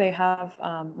know how they have,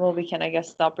 well, we can, I guess,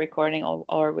 stop recording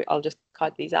I'll just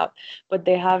cut these out. But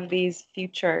they have these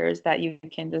features that you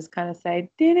can just kind of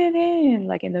say, din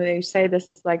like, they say this,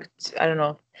 like, I don't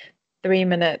know,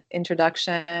 3-minute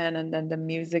introduction, and then the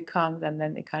music comes, and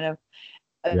then it kind of,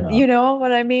 Yeah. you know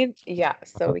what I mean? Yeah.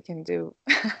 So Uh-huh. we can do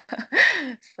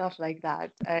stuff like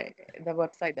that. The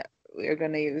website that we're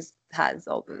going to use has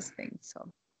all those things. So.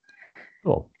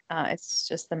 Cool. It's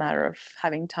just a matter of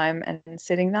having time and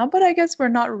sitting down. But I guess we're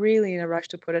not really in a rush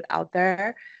to put it out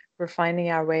there. We're finding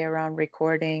our way around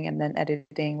recording and then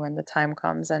editing when the time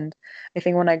comes. And I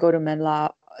think when I go to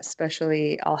Menla,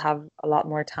 especially, I'll have a lot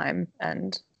more time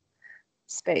and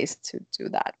space to do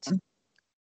that.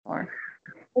 Or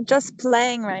We're just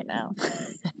playing right now.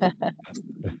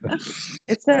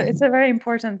 it's a very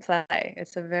important play.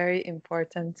 It's a very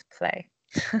important play.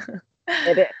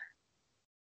 It is.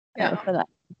 Yeah. For that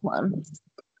one.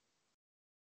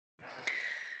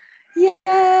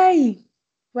 Yay!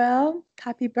 Well,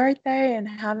 happy birthday and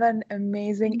have an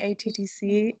amazing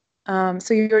ATTC.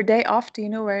 So your day off, do you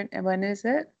know when is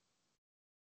it?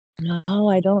 No,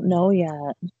 I don't know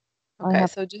yet. I Okay,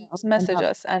 have so I'll just find message out.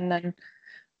 us, and then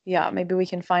yeah, maybe we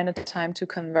can find a time to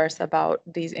converse about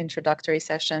these introductory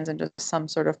sessions and just some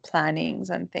sort of plannings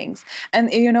and things.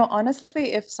 And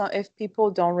honestly, if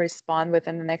people don't respond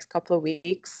within the next couple of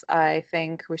weeks, I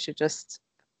think we should just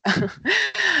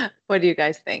what do you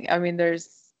guys think? I mean,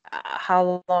 there's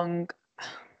how long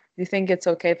do you think it's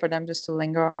okay for them just to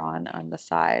linger on the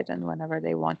side, and whenever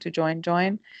they want to join?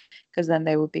 Because then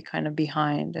they would be kind of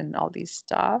behind and all these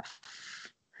stuff.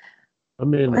 I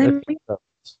mean, What? I I think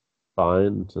that's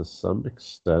fine to some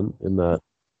extent in that,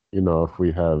 if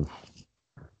we have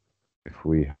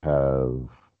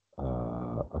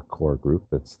a core group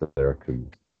that's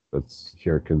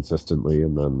here consistently,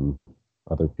 and then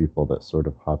other people that sort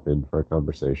of hop in for a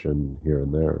conversation here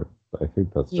and there, I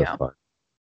think that's just Yeah, fine.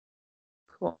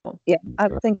 cool. yeah,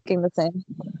 I'm Uh, thinking the same.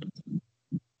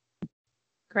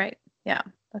 Great. Yeah,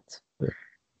 that's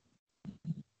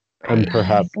And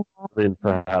great.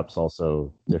 perhaps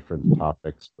also different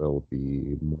topics will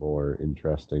be more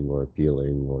interesting or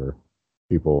appealing, or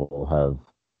people will have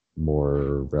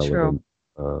more True. relevant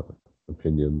uh,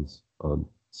 opinions on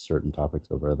certain topics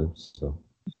over others. So,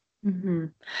 hmm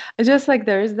It's just like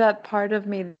there is that part of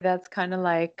me that's kind of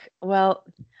like, well,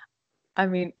 I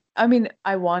mean,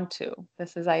 I want to.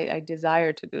 I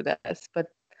desire to do this, but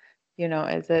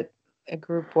is it a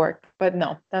group work? But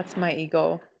no, that's my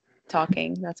ego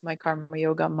talking. That's my karma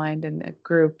yoga mind in a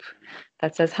group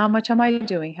that says, how much am I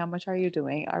doing? How much are you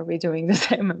doing? Are we doing the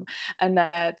same? And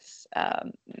that's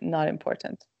not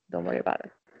important. Don't worry about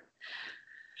it.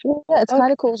 Yeah, it's kind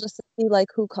Okay. of cool just to see like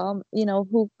who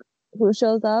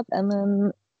shows up, and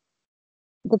then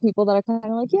the people that are kind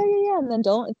of like yeah, and then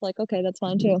don't. It's like okay, that's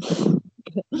fine too.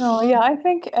 No, yeah, I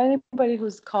think anybody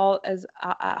who's called as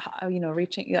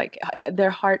reaching, like,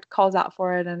 their heart calls out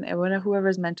for it, and when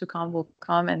whoever's meant to come will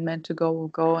come, and meant to go will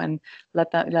go, and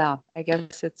let them. Yeah, I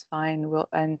guess it's fine.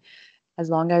 And as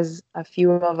long as a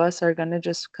few of us are gonna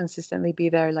just consistently be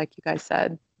there, like you guys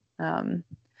said, um,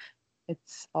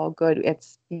 it's all good.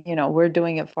 It's we're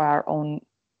doing it for our own,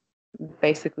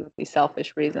 basically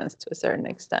selfish reasons to a certain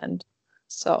extent.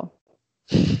 So,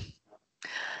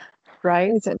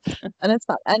 right? It's interesting. And it's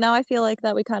fun. And now I feel like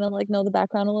that we kind of like know the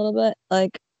background a little bit.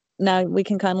 Like now we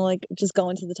can kind of like just go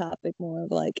into the topic more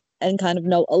of like and kind of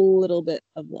know a little bit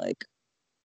of like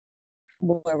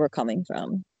where we're coming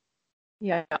from.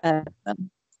 Yeah. And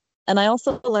I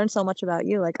also learned so much about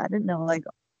you. Like I didn't know like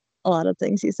a lot of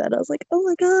things you said. I was like, oh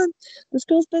my God, this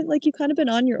girl's been like you kind of been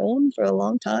on your own for a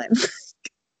long time.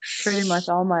 Pretty much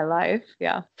all my life.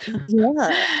 Yeah. Yeah. And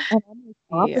I'm like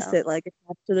Yeah. opposite, like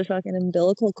attached to the fucking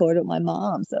umbilical cord with my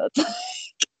mom. So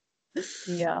it's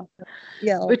Yeah.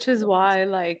 yeah. Which is why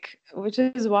I'm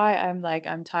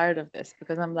tired of this,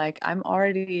 because I'm like, I'm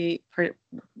already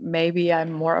maybe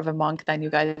I'm more of a monk than you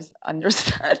guys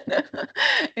understand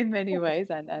in many ways.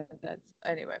 And that's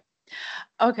anyway.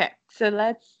 Okay. So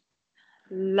let's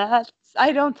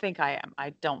I don't think I am,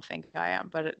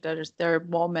 but there are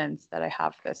moments that I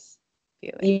have this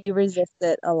feeling. You resist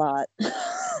it a lot.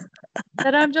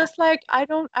 that I'm just like, I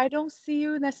don't see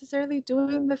you necessarily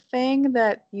doing the thing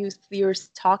that you're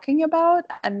talking about,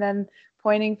 and then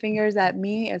pointing fingers at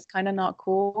me is kind of not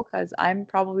cool because I'm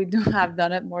probably do have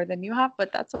done it more than you have,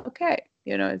 but that's okay.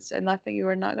 You know, it's nothing. You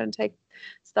are not going to take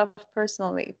stuff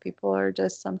personally. People are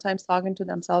just sometimes talking to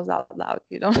themselves out loud.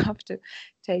 You don't have to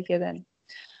take it in.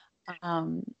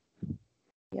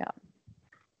 Yeah.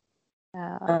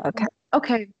 Okay.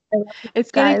 Okay. I love you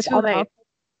It's getting guys. too late.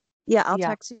 I'll Yeah.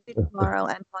 text you tomorrow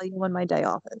and tell you when my day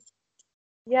off is.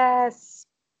 Yes.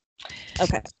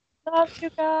 Okay. Love you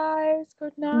guys.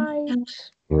 Good night.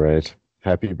 All right.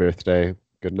 Happy birthday.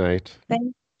 Good night.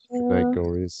 Thank Good night, you.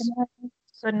 Gories. Good night.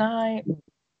 Good night.